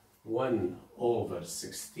be 1 over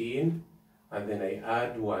 16, and then I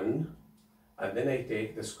add 1, and then I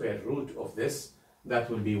take the square root of this. That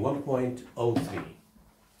will be 1.03.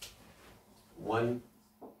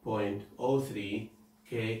 1.03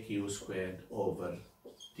 KQ squared over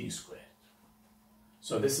D squared.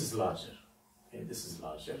 So this is larger. Okay, this is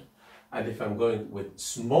larger. And if I'm going with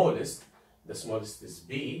smallest, the smallest is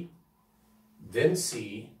B, then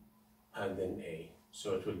C, and then A.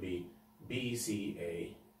 So it will be B, C,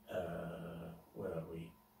 A. Where are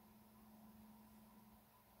we?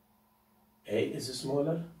 A is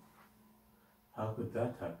smaller? How could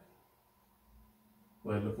that happen?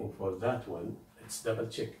 We're looking for that one. Let's double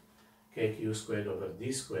check. KQ squared over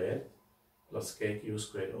D squared plus KQ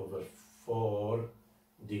squared over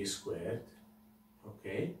 4D squared.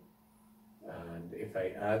 Okay. And if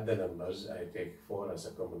I add the numbers, I take 4 as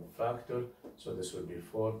a common factor. So this will be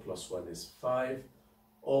 4 plus 1 is 5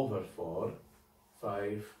 over 4.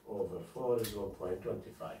 5 over 4 is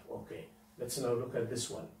 1.25. Okay. Let's now look at this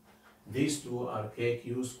one. These two are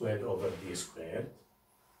KQ squared over D squared.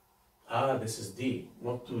 Ah, this is D,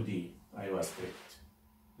 not 2D. I was correct.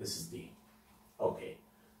 This is D. Okay.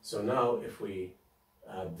 So now if we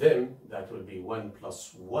add them, that will be 1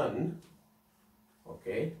 plus 1.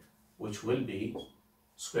 Okay. Which will be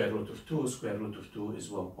square root of 2. Square root of 2 is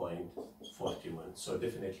 1.41. So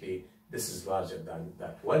definitely this is larger than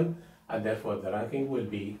that one. And therefore the ranking will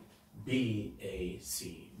be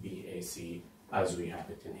BAC. BAC as we have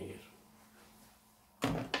it in here.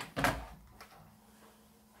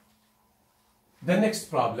 The next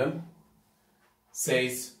problem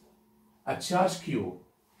says a charge Q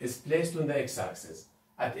is placed on the x-axis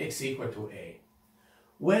at x equal to A.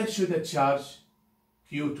 Where should a charge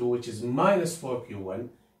Q2, which is minus 4Q1,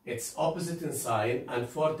 it's opposite in sign and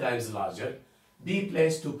 4 times larger, be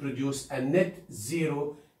placed to produce a net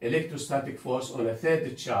zero electrostatic force on a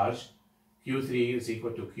third charge, Q3 is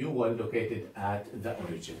equal to Q1, located at the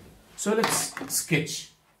origin. So let's sketch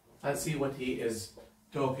and see what he is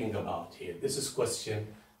talking about here. This is question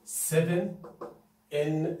 7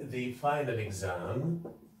 in the final exam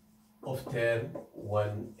of term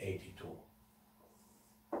 182.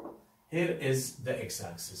 Here is the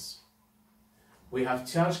x-axis. We have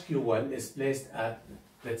charge Q1 is placed at,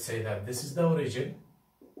 let's say that this is the origin.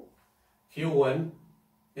 Q1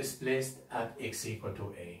 is placed at x equal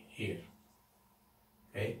to A here.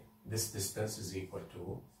 Okay, this distance is equal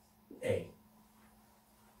to A.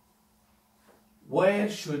 Where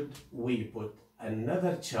should we put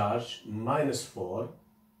another charge minus 4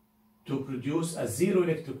 to produce a zero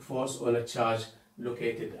electric force on a charge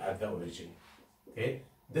located at the origin? Okay,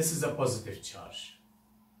 this is a positive charge.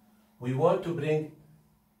 We want to bring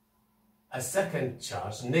a second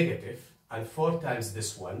charge, negative, and 4 times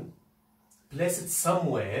this one, place it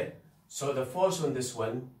somewhere so the force on this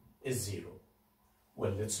one is 0.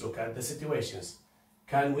 Well, let's look at the situations.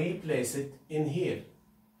 can we place it in here?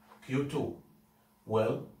 Q2.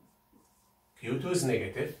 Well, Q2 is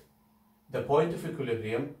negative. The point of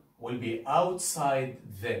equilibrium will be outside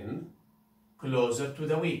them, closer to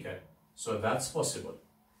the weaker. So that's possible.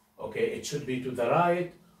 Okay, it should be to the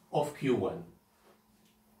right of Q1.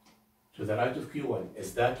 To the right of Q1.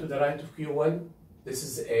 Is that to the right of Q1? This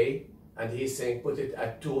is A, and he's saying put it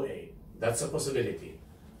at 2A. That's a possibility.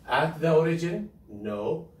 At the origin?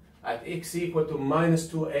 No. At x equal to minus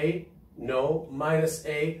 2A? No. Minus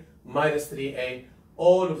A, minus 3A.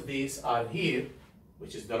 All of these are here,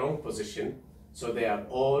 which is the wrong position. So they are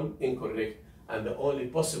all incorrect, and the only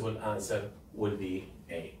possible answer will be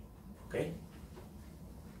A. Okay?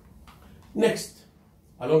 Next,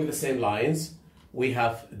 along the same lines, we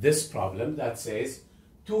have this problem that says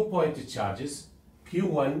 2 pointed charges,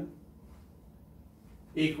 Q1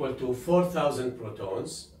 equal to 4,000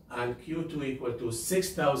 protons and Q2 equal to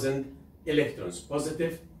 6,000 electrons,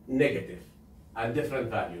 positive, negative, and different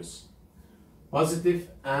values. Positive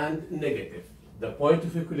and negative. The point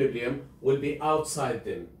of equilibrium will be outside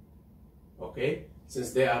them, okay,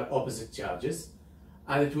 since they are opposite charges,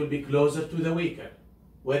 and it will be closer to the weaker.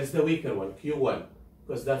 Where is the weaker one? Q1,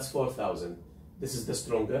 because that's 4,000. This is the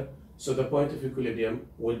stronger, so the point of equilibrium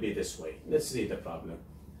will be this way. Let's read the problem.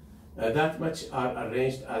 That much are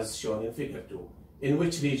arranged as shown in figure 2. In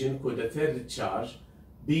which region could a third charge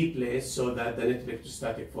be placed so that the net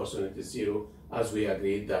electrostatic force on it is 0? As we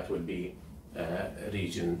agreed, that will be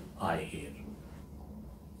region I here.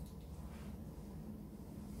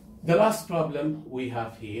 The last problem we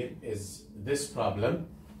have here is this problem,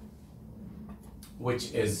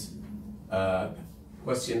 which is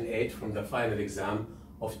question 8 from the final exam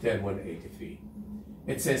of term 183.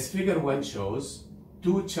 It says figure 1 shows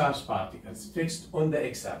 2 charged particles fixed on the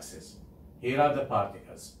x-axis. Here are the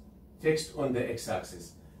particles fixed on the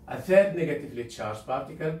x-axis. A third negatively charged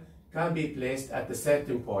particle can be placed at a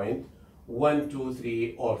certain point, 1, 2,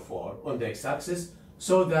 3, or 4 on the x-axis,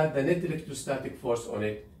 so that the net electrostatic force on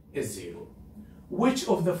it is 0. Which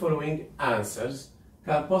of the following answers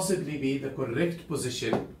can possibly be the correct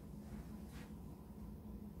position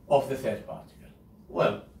of the third particle?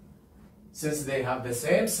 Well, since they have the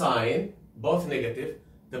same sign, both negative,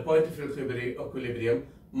 the point of equilibrium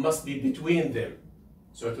must be between them.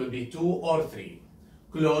 So it will be 2 or 3,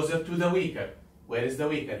 closer to the weaker. Where is the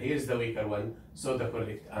weaker? Here is the weaker one. So the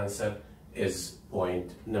correct answer is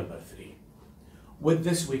point number 3. With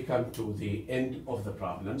this, we come to the end of the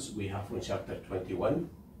problems we have on chapter 21.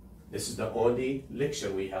 This is the only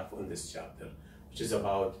lecture we have on this chapter, which is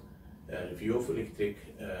about review of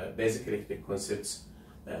basic electric concepts,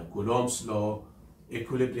 Coulomb's law,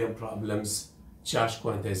 equilibrium problems, charge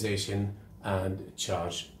quantization, and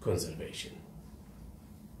charge conservation.